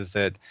mechanics is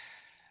that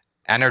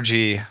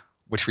energy,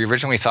 which we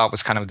originally thought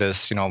was kind of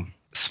this,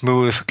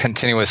 smooth,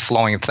 continuous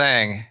flowing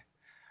thing.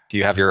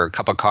 You have your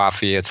cup of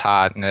coffee, it's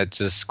hot, and it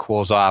just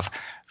cools off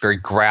very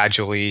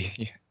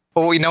gradually.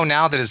 But what we know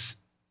now is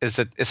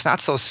that it's not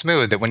so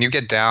smooth, that when you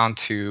get down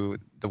to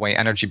the way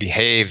energy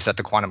behaves at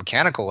the quantum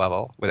mechanical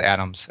level with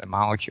atoms and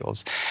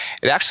molecules,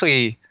 it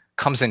actually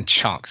comes in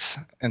chunks.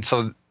 And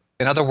so,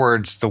 in other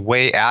words, the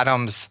way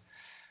atoms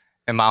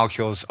and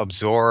molecules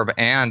absorb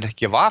and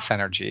give off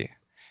energy,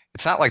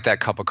 it's not like that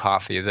cup of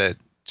coffee that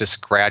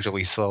just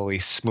gradually, slowly,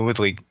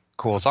 smoothly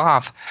cools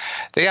off.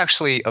 They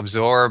actually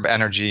absorb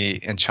energy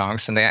in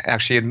chunks, and they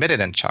actually emit it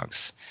in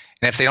chunks.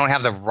 And if they don't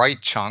have the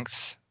right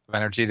chunks of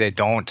energy, they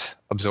don't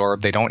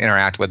absorb, they don't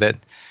interact with it.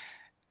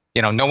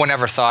 No one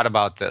ever thought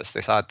about this.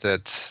 They thought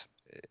that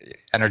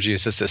energy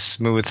is just a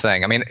smooth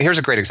thing. I mean, here's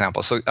a great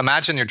example. So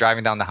imagine you're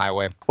driving down the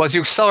highway. Well, as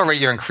you accelerate,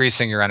 you're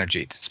increasing your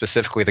energy,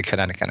 specifically the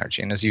kinetic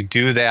energy. And as you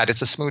do that,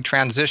 it's a smooth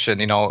transition,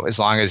 as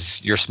long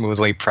as you're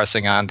smoothly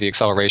pressing on the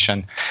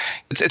acceleration.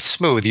 It's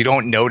smooth. You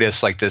don't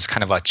notice like this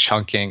kind of a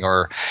chunking,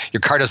 or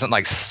your car doesn't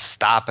like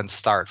stop and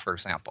start, for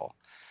example.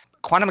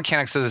 Quantum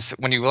mechanics is,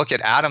 when you look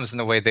at atoms and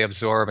the way they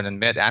absorb and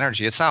emit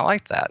energy, it's not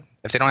like that.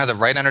 If they don't have the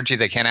right energy,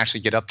 they can't actually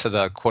get up to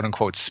the quote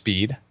unquote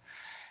speed.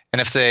 And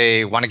if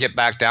they want to get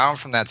back down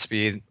from that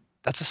speed,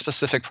 that's a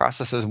specific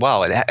process as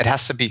well. It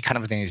has to be kind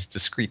of these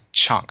discrete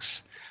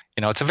chunks.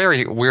 It's a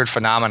very weird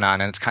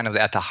phenomenon, and it's kind of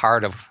at the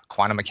heart of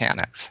quantum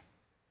mechanics.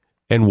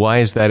 And why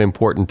is that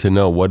important to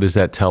know? What does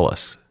that tell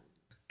us?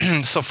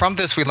 So from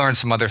this, we learned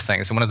some other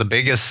things. And one of the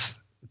biggest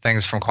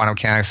things from quantum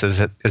mechanics is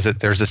that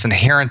there's this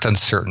inherent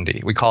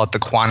uncertainty. We call it the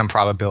quantum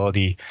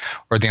probability,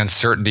 or the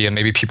uncertainty, and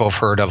maybe people have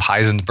heard of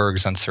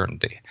Heisenberg's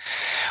uncertainty.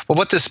 Well,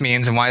 what this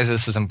means and why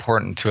this is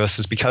important to us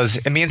is because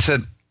it means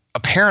that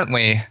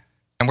apparently,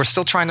 and we're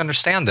still trying to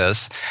understand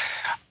this,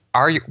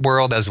 our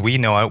world as we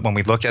know it, when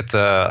we look at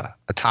the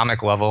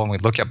atomic level and we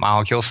look at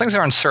molecules, things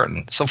are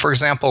uncertain. So for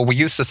example, we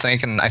used to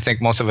think, and I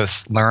think most of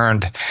us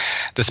learned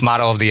this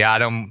model of the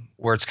atom,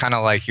 where it's kind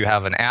of like you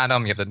have an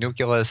atom, you have the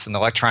nucleus, and the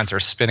electrons are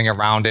spinning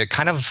around it,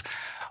 kind of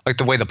like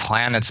the way the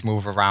planets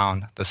move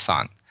around the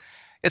sun.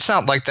 It's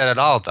not like that at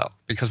all, though,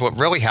 because what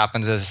really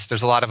happens is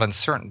there's a lot of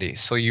uncertainty.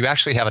 So you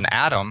actually have an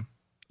atom,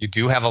 you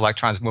do have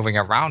electrons moving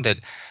around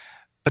it,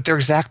 but their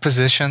exact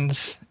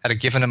positions at a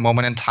given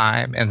moment in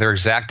time and their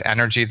exact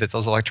energy that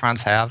those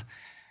electrons have,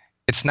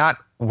 it's not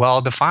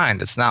well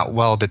defined. It's not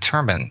well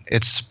determined.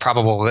 It's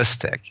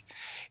probabilistic.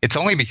 It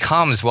only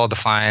becomes well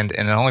defined,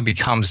 and it only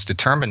becomes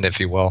determined, if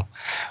you will,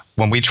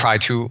 when we try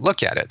to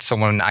look at it. So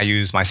when I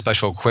use my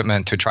special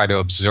equipment to try to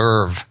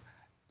observe,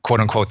 quote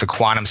unquote, the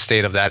quantum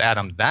state of that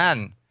atom,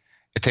 then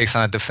it takes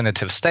on a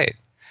definitive state.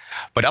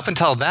 But up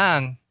until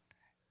then,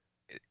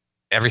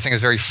 everything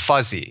is very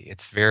fuzzy.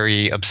 It's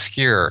very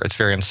obscure. It's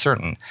very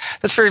uncertain.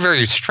 That's very,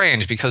 very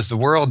strange, because the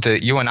world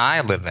that you and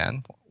I live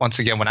in, once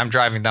again, when I'm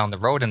driving down the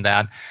road in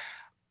that,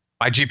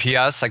 my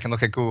GPS, I can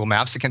look at Google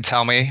Maps. It can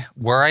tell me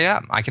where I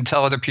am. I can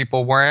tell other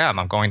people where I am.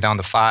 I'm going down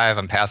to 5.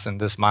 I'm passing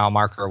this mile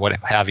marker or what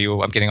have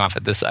you. I'm getting off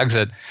at this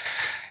exit.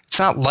 It's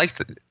not like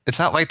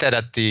that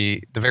at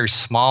the very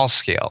small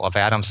scale of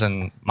atoms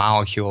and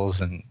molecules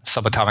and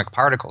subatomic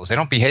particles. They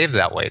don't behave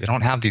that way. They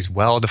don't have these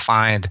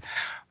well-defined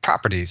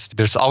properties.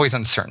 There's always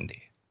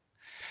uncertainty.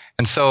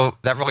 And so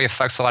that really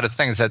affects a lot of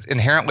things. That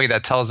inherently,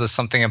 that tells us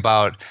something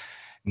about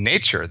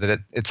nature, that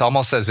it's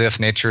almost as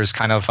if nature is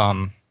kind of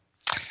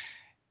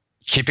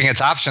keeping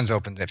its options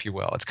open, if you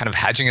will. It's kind of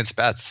hedging its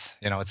bets.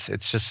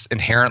 It's just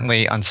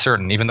inherently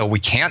uncertain. Even though we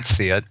can't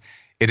see it,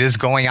 it is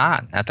going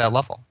on at that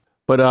level.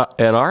 But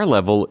at our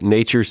level,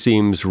 nature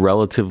seems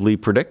relatively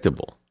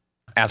predictable.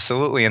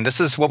 Absolutely. And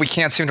this is what we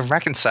can't seem to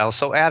reconcile.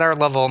 So at our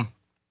level,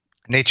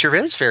 nature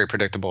is very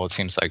predictable, it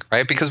seems like,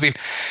 right? Because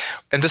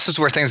and this is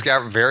where things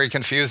got very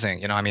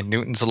confusing.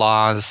 Newton's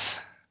laws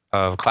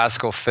of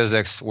classical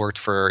physics worked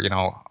for,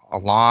 a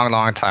long,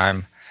 long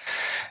time.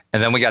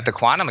 And then we got the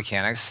quantum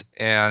mechanics,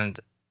 and,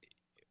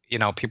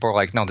 people were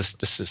like, no,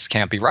 this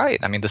can't be right.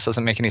 I mean, this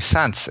doesn't make any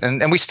sense.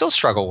 And we still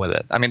struggle with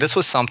it. I mean, this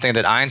was something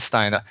that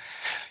Einstein,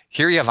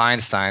 here you have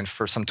Einstein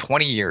for some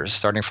 20 years,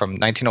 starting from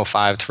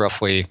 1905 to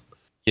roughly,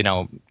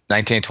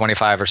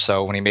 1925 or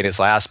so, when he made his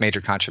last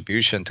major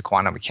contribution to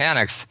quantum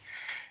mechanics.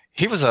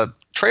 He was a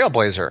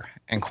trailblazer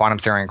in quantum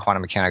theory and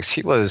quantum mechanics.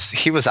 He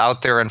was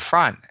out there in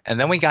front. And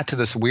then we got to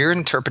this weird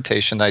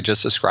interpretation that I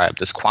just described,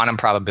 this quantum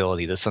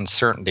probability, this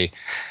uncertainty.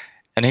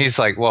 And he's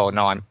like, whoa,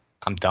 no,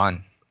 I'm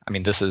done. I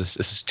mean, this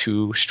is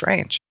too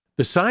strange.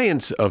 The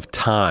science of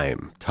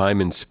time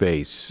and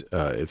space,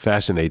 it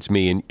fascinates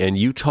me. And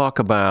you talk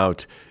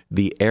about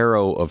the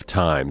arrow of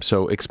time.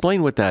 So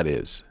explain what that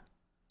is.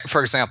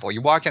 For example,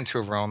 you walk into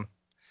a room,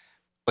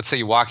 let's say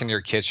you walk into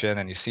your kitchen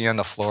and you see on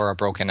the floor a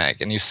broken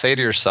egg, and you say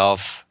to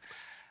yourself,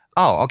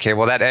 oh, okay,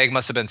 well, that egg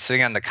must have been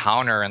sitting on the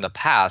counter in the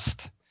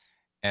past,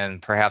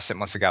 and perhaps it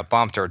must have got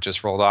bumped or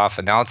just rolled off,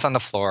 and now it's on the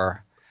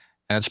floor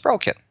and it's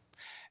broken.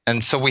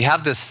 And so we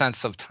have this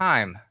sense of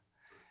time.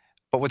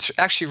 But what's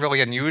actually really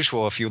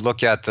unusual, if you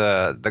look at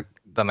the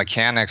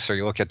mechanics, or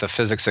you look at the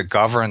physics that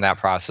govern that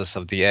process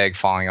of the egg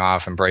falling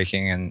off and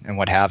breaking and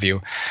what have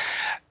you,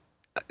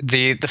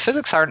 the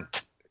physics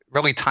aren't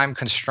really time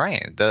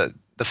constrained. The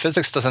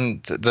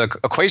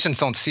equations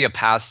don't see a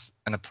past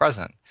and a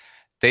present.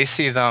 They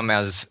see them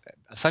as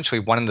essentially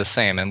one and the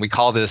same, and we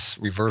call this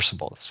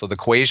reversible. So the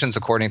equations,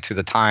 according to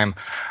the time,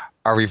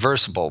 are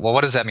reversible. Well,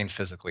 what does that mean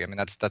physically? I mean,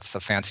 that's a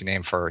fancy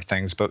name for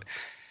things, but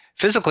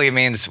physically it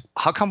means,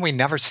 how come we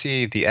never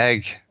see the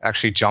egg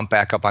actually jump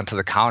back up onto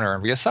the counter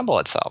and reassemble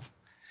itself?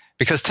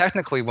 Because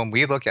technically, when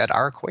we look at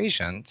our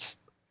equations,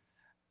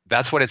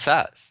 that's what it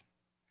says.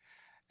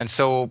 And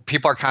so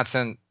people are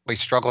constantly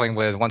struggling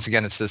with, once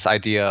again, it's this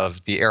idea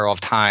of the arrow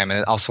of time, and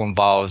it also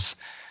involves,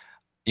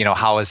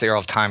 how is the arrow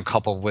of time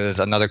coupled with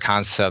another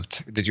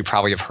concept that you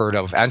probably have heard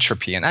of,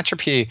 entropy. And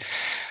entropy,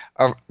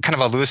 kind of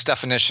a loose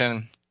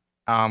definition,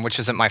 which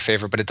isn't my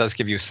favorite, but it does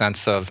give you a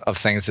sense of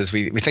things. Is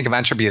we think of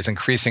entropy as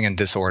increasing in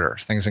disorder.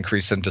 Things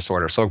increase in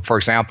disorder. So, for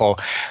example,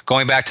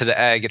 going back to the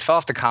egg, it fell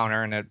off the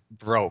counter and it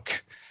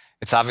broke.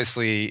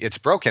 It's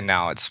broken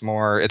now. It's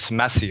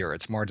messier.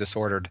 It's more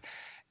disordered.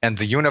 And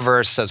the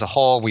universe as a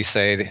whole, we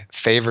say,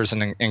 favors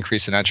an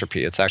increase in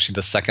entropy. It's actually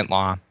the second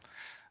law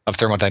of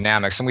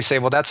thermodynamics. And we say,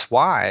 well, that's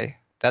why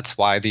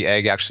the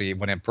egg actually,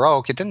 when it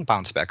broke, it didn't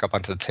bounce back up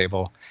onto the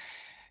table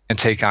and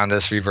take on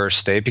this reverse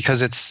state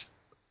because it's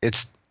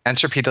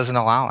entropy doesn't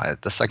allow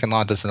it. The second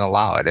law doesn't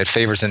allow it. It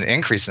favors an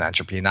increase in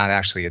entropy, not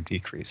actually a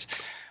decrease.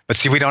 But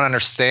see, we don't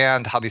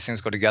understand how these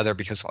things go together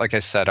because, like I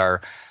said,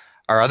 our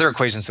other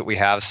equations that we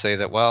have say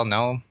that, well,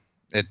 no,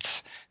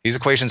 these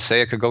equations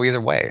say it could go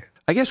either way.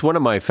 I guess one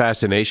of my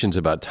fascinations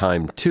about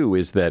time, too,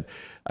 is that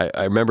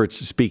I remember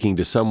speaking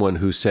to someone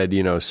who said,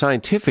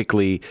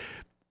 scientifically,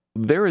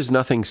 there is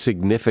nothing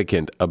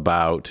significant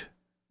about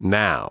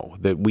now,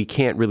 that we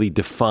can't really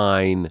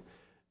define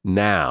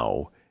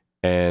now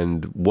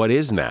and what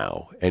is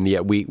now. And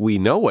yet we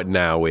know what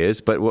now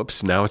is, but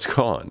whoops, now it's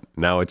gone.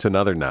 Now it's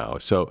another now.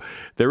 So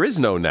there is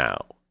no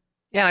now.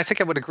 Yeah, I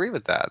think I would agree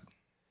with that.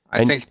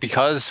 I think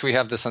because we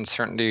have this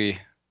uncertainty.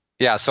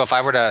 Yeah, so if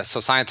I were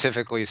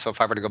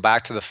to go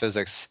back to the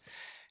physics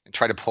and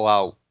try to pull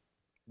out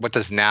what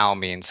does now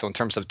mean? So in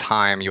terms of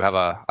time, you have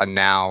a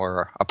now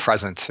or a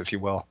present, if you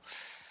will.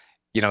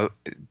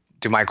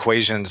 Do my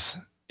equations,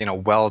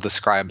 well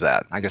describe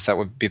that? I guess that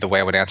would be the way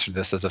I would answer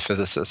this as a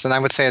physicist. And I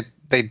would say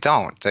they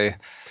don't.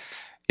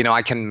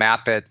 I can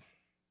map it,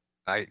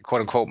 I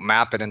quote unquote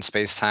map it in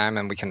space-time,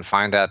 and we can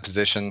find that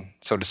position,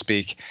 so to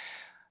speak.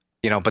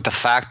 But the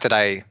fact that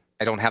I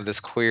don't have this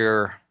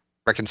clear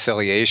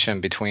reconciliation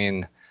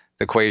between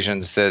the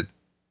equations that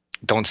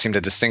don't seem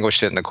to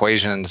distinguish it and the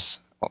equations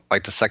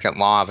like the second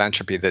law of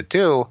entropy that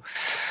do,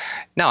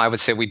 no, I would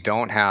say we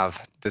don't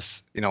have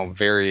this,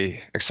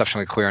 very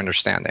exceptionally clear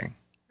understanding.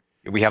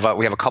 We have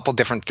a couple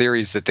different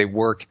theories that they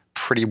work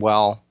pretty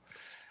well.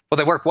 Well,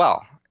 they work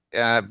well,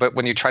 but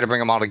when you try to bring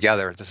them all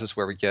together, this is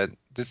where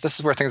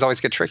things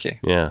always get tricky.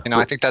 Yeah.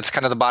 I think that's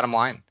kind of the bottom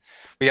line.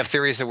 We have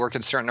theories that work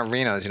in certain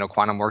arenas.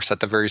 Quantum works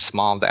at the very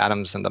small of the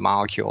atoms and the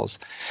molecules,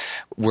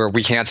 where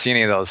we can't see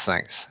any of those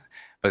things,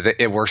 but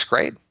it works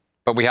great.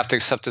 But we have to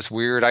accept this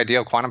weird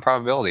idea of quantum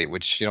probability,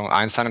 which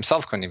Einstein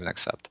himself couldn't even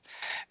accept.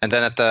 And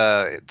then at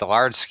the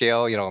large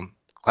scale,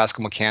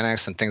 classical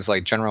mechanics and things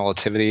like general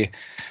relativity,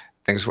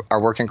 things are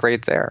working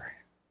great there.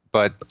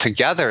 But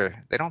together,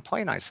 they don't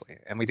play nicely,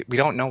 and we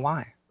don't know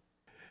why.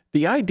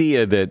 The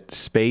idea that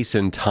space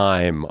and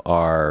time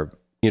are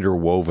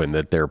interwoven,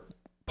 that they're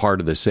part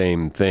of the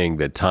same thing,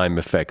 that time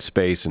affects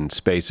space and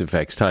space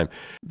affects time,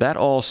 that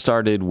all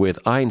started with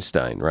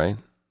Einstein, right?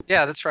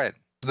 Yeah, that's right.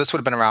 This would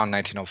have been around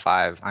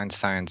 1905.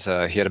 Einstein's,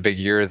 he had a big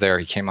year there.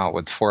 He came out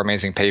with 4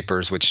 amazing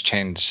papers, which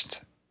changed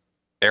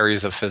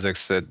areas of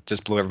physics that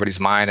just blew everybody's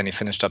mind. And he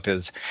finished up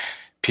his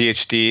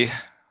PhD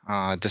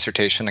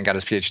dissertation and got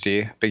his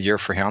PhD. Big year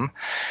for him.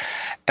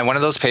 And one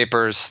of those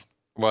papers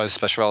was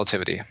special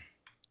relativity.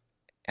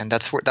 And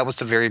that was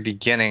the very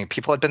beginning.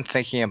 People had been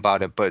thinking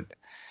about it, but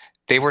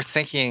they were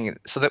thinking,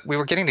 so that we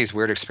were getting these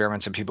weird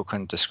experiments and people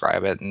couldn't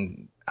describe it.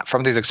 And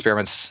from these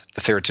experiments,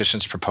 the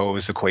theoreticians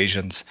proposed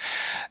equations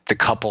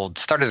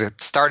that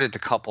started to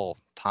couple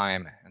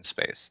time and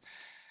space.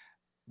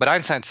 But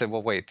Einstein said,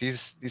 well, wait,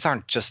 these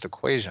aren't just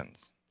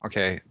equations.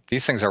 Okay,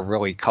 these things are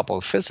really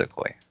coupled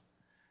physically.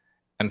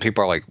 And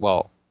people are like,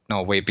 well,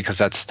 no, wait, because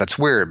that's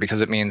weird,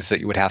 because it means that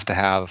you would have to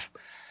have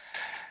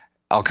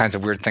all kinds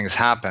of weird things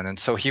happen. And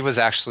so he was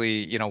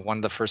actually, one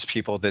of the first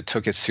people that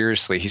took it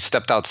seriously. He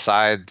stepped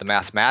outside the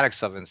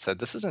mathematics of it and said,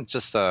 this isn't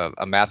just a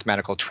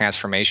mathematical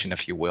transformation,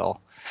 if you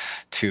will,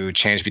 to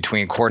change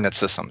between coordinate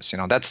systems.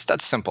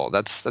 That's simple.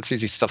 That's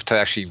easy stuff to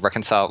actually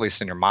reconcile, at least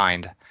in your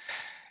mind.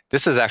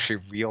 This is actually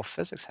real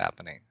physics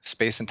happening.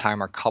 Space and time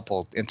are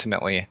coupled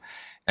intimately.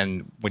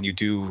 And when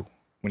you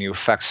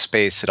affect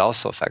space, it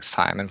also affects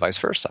time and vice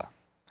versa.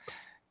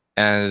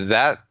 And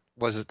that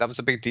was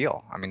a big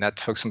deal. I mean, that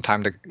took some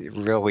time to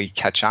really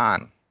catch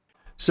on.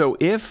 So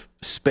if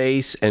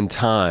space and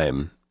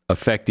time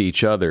affect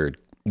each other,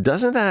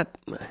 doesn't that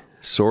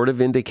sort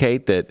of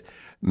indicate that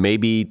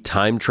maybe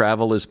time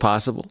travel is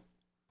possible?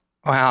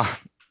 Well,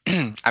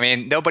 I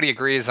mean, nobody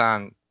agrees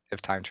on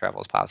if time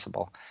travel is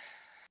possible.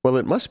 Well,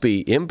 it must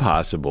be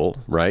impossible,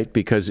 right?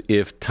 Because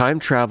if time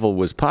travel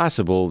was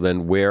possible,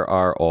 then where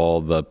are all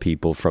the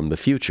people from the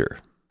future?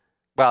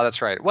 Well,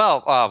 that's right.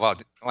 Well,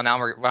 now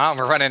we're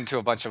running into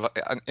a bunch of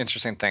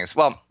interesting things.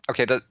 Well,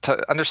 okay,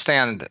 to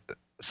understand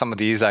some of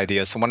these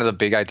ideas. So one of the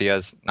big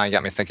ideas, now you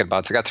got me thinking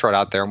about, so I got to throw it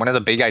out there. One of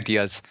the big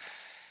ideas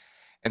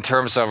in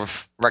terms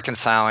of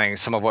reconciling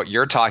some of what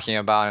you're talking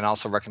about and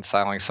also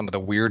reconciling some of the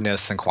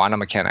weirdness in quantum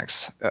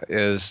mechanics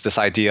is this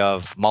idea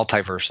of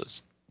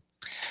multiverses.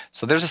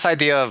 So there's this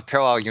idea of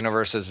parallel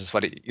universes is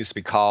what it used to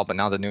be called, but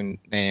now the new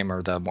name,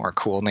 or the more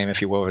cool name,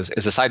 if you will, is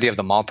this idea of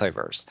the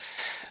multiverse.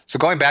 So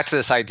going back to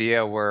this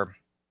idea where,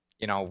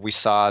 we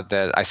saw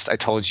that I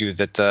told you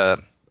that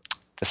the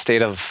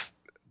state of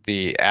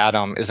the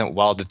atom isn't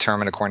well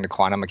determined according to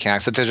quantum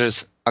mechanics. That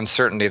there's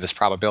uncertainty, this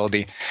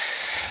probability.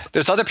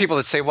 There's other people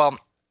that say, well,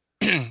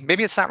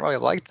 maybe it's not really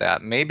like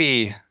that.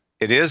 Maybe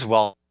it is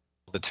well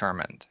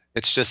determined.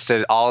 It's just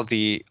that all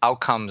the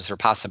outcomes or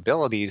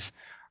possibilities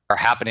are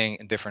happening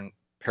in different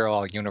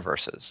parallel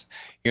universes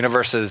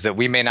that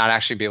we may not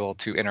actually be able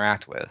to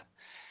interact with.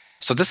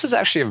 So this is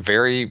actually a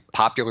very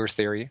popular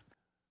theory.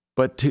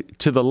 But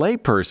to the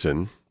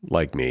layperson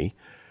like me,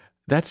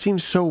 that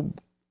seems so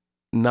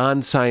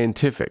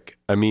non-scientific.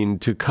 I mean,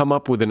 to come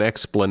up with an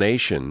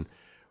explanation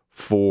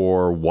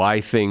for why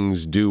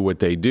things do what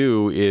they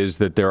do is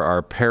that there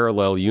are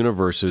parallel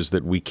universes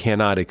that we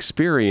cannot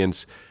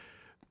experience,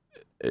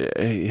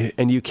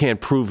 and you can't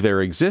prove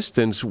their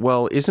existence.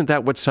 Well, isn't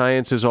that what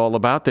science is all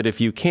about? That if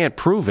you can't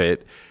prove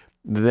it,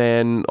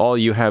 then all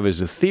you have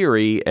is a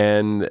theory,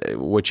 and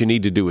what you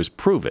need to do is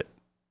prove it.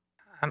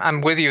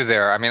 I'm with you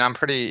there. I mean, I'm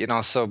pretty,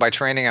 so by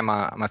training, I'm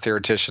a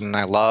theoretician, and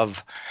I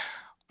love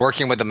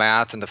working with the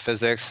math and the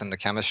physics and the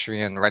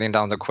chemistry and writing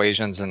down the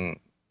equations, and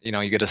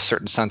you get a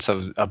certain sense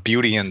of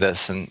beauty in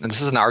this. And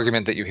this is an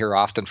argument that you hear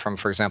often from,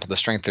 for example, the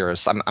string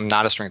theorists. I'm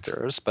not a string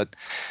theorist, but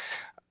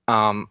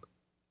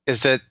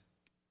is that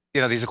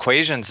these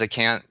equations, they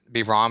can't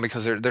be wrong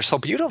because they're so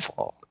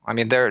beautiful. I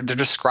mean, they're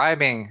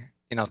describing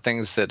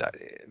things that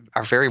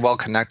are very well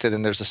connected,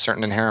 and there's a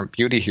certain inherent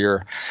beauty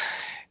here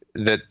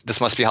that this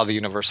must be how the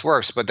universe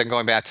works. But then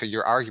going back to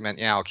your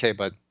argument, okay,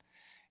 but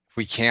if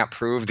we can't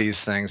prove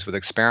these things with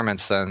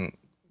experiments, then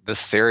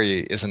this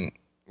theory isn't,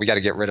 we got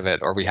to get rid of it,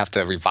 or we have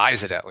to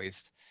revise it at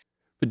least.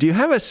 But do you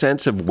have a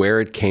sense of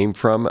where it came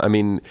from? I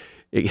mean,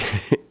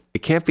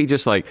 it can't be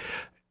just like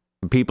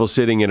people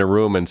sitting in a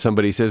room and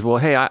somebody says, well,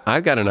 hey,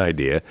 I've got an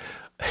idea.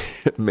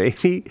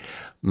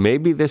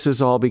 Maybe this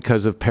is all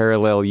because of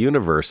parallel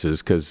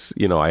universes, because,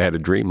 I had a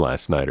dream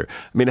last night. Or,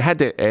 I mean,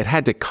 it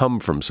had to come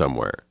from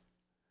somewhere.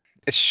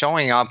 It's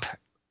showing up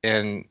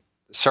in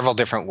several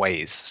different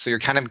ways. So you're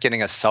kind of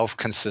getting a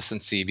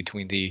self-consistency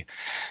between the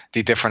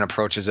different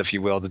approaches, if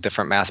you will, the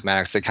different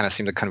mathematics. They kind of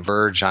seem to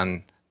converge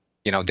on,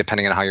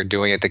 depending on how you're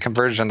doing it, they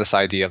converge on this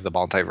idea of the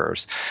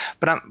multiverse.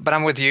 But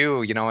I'm with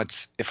you.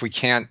 It's, if we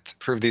can't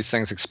prove these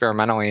things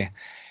experimentally,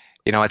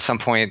 at some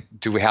point,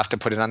 do we have to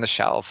put it on the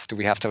shelf? Do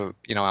we have to,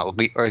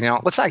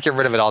 let's not get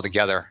rid of it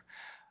altogether.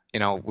 We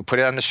put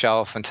it on the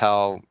shelf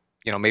until,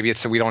 maybe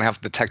it's so we don't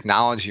have the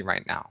technology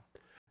right now.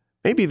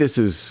 Maybe this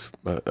is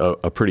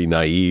a pretty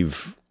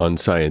naive,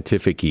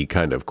 unscientific-y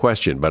kind of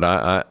question, but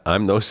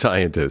I'm no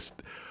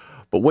scientist.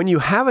 But when you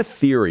have a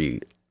theory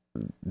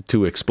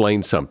to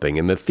explain something,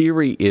 and the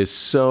theory is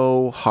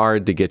so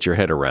hard to get your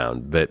head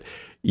around that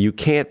you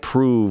can't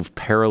prove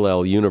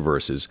parallel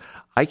universes,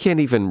 I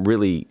can't even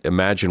really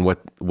imagine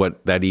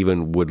what that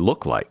even would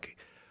look like.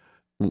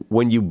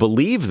 When you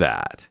believe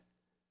that,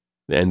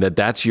 and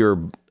that's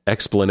your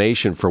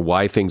explanation for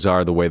why things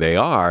are the way they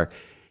are,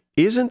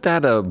 isn't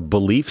that a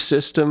belief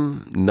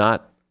system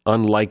not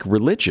unlike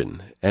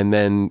religion? And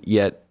then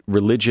yet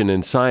religion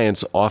and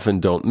science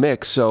often don't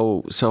mix.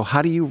 So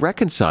how do you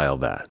reconcile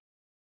that?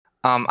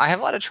 I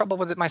have a lot of trouble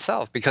with it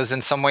myself, because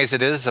in some ways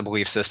it is a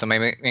belief system. I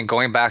mean,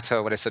 going back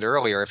to what I said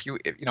earlier, if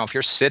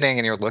you're sitting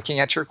and you're looking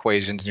at your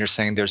equations and you're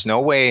saying there's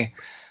no way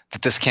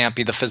that this can't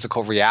be the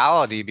physical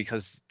reality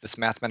because this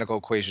mathematical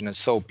equation is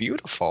so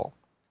beautiful,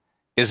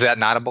 is that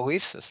not a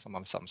belief system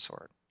of some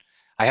sort?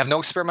 I have no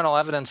experimental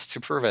evidence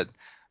to prove it,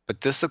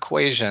 but this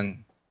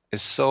equation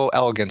is so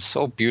elegant,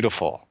 so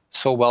beautiful,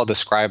 so well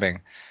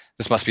describing.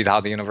 This must be how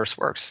the universe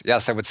works.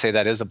 Yes, I would say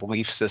that is a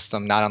belief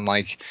system, not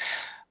unlike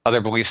other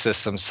belief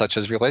systems such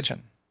as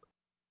religion.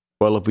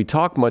 Well, if we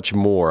talk much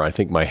more, I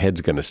think my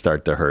head's going to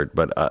start to hurt.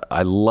 But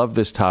I love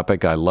this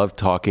topic. I love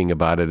talking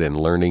about it and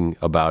learning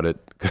about it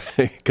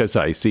because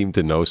I seem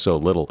to know so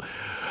little.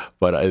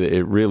 But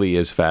it really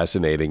is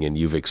fascinating, and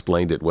you've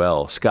explained it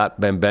well. Scott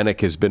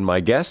Bembenek has been my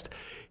guest.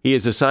 He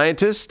is a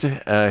scientist.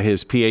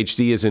 His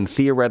PhD is in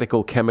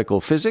theoretical chemical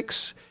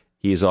physics.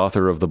 He is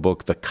author of the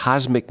book, The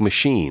Cosmic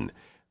Machine,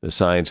 The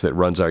Science That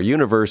Runs Our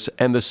Universe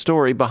and the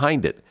Story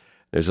Behind It.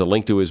 There's a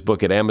link to his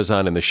book at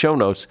Amazon in the show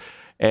notes.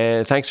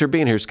 And thanks for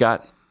being here,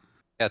 Scott.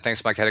 Yeah,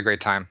 thanks, Mike. I had a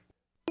great time.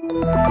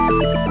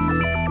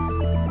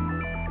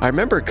 I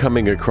remember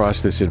coming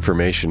across this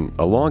information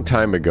a long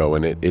time ago,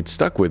 and it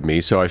stuck with me,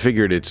 so I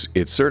figured it's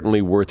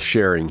certainly worth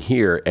sharing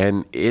here.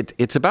 And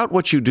it's about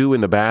what you do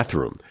in the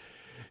bathroom.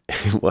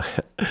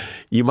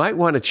 You might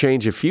want to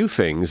change a few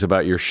things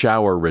about your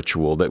shower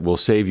ritual that will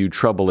save you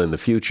trouble in the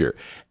future.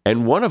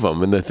 And one of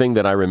them, and the thing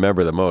that I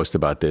remember the most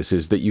about this,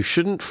 is that you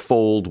shouldn't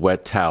fold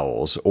wet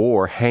towels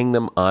or hang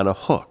them on a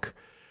hook.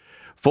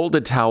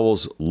 Folded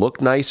towels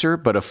look nicer,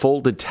 but a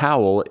folded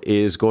towel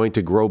is going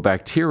to grow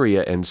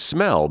bacteria and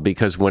smell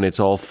because when it's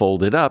all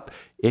folded up,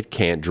 it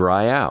can't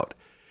dry out.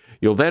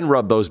 You'll then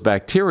rub those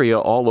bacteria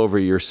all over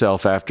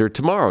yourself after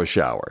tomorrow's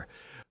shower.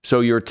 So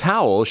your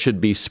towel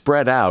should be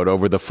spread out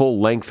over the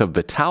full length of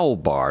the towel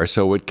bar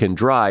so it can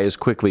dry as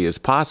quickly as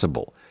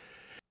possible.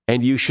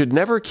 And you should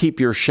never keep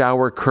your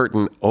shower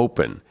curtain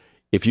open.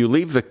 If you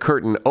leave the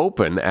curtain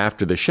open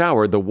after the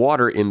shower, the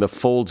water in the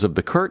folds of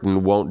the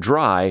curtain won't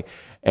dry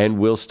and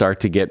will start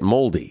to get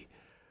moldy.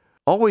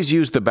 Always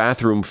use the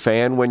bathroom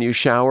fan when you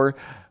shower,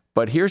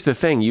 but here's the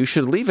thing, you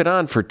should leave it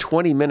on for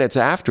 20 minutes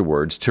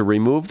afterwards to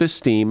remove the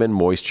steam and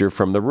moisture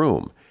from the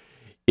room.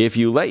 If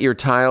you let your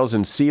tiles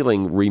and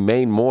ceiling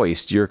remain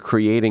moist, you're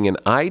creating an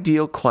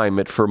ideal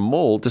climate for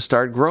mold to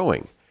start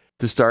growing.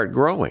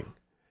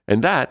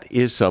 And that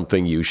is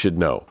something you should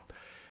know.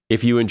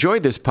 If you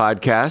enjoyed this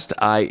podcast,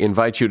 I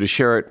invite you to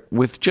share it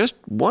with just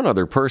one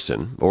other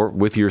person or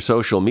with your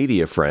social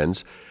media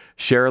friends.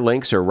 Share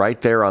links are right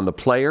there on the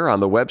player on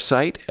the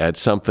website at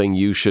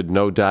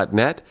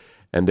somethingyoushouldknow.net,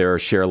 and there are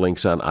share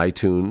links on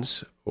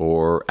iTunes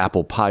or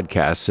Apple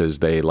Podcasts, as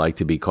they like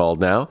to be called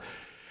now.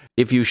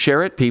 If you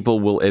share it, people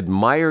will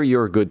admire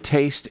your good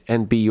taste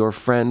and be your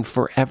friend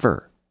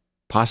forever,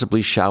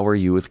 possibly shower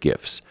you with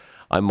gifts.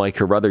 I'm Mike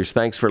Carruthers.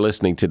 Thanks for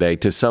listening today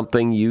to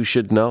Something You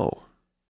Should Know.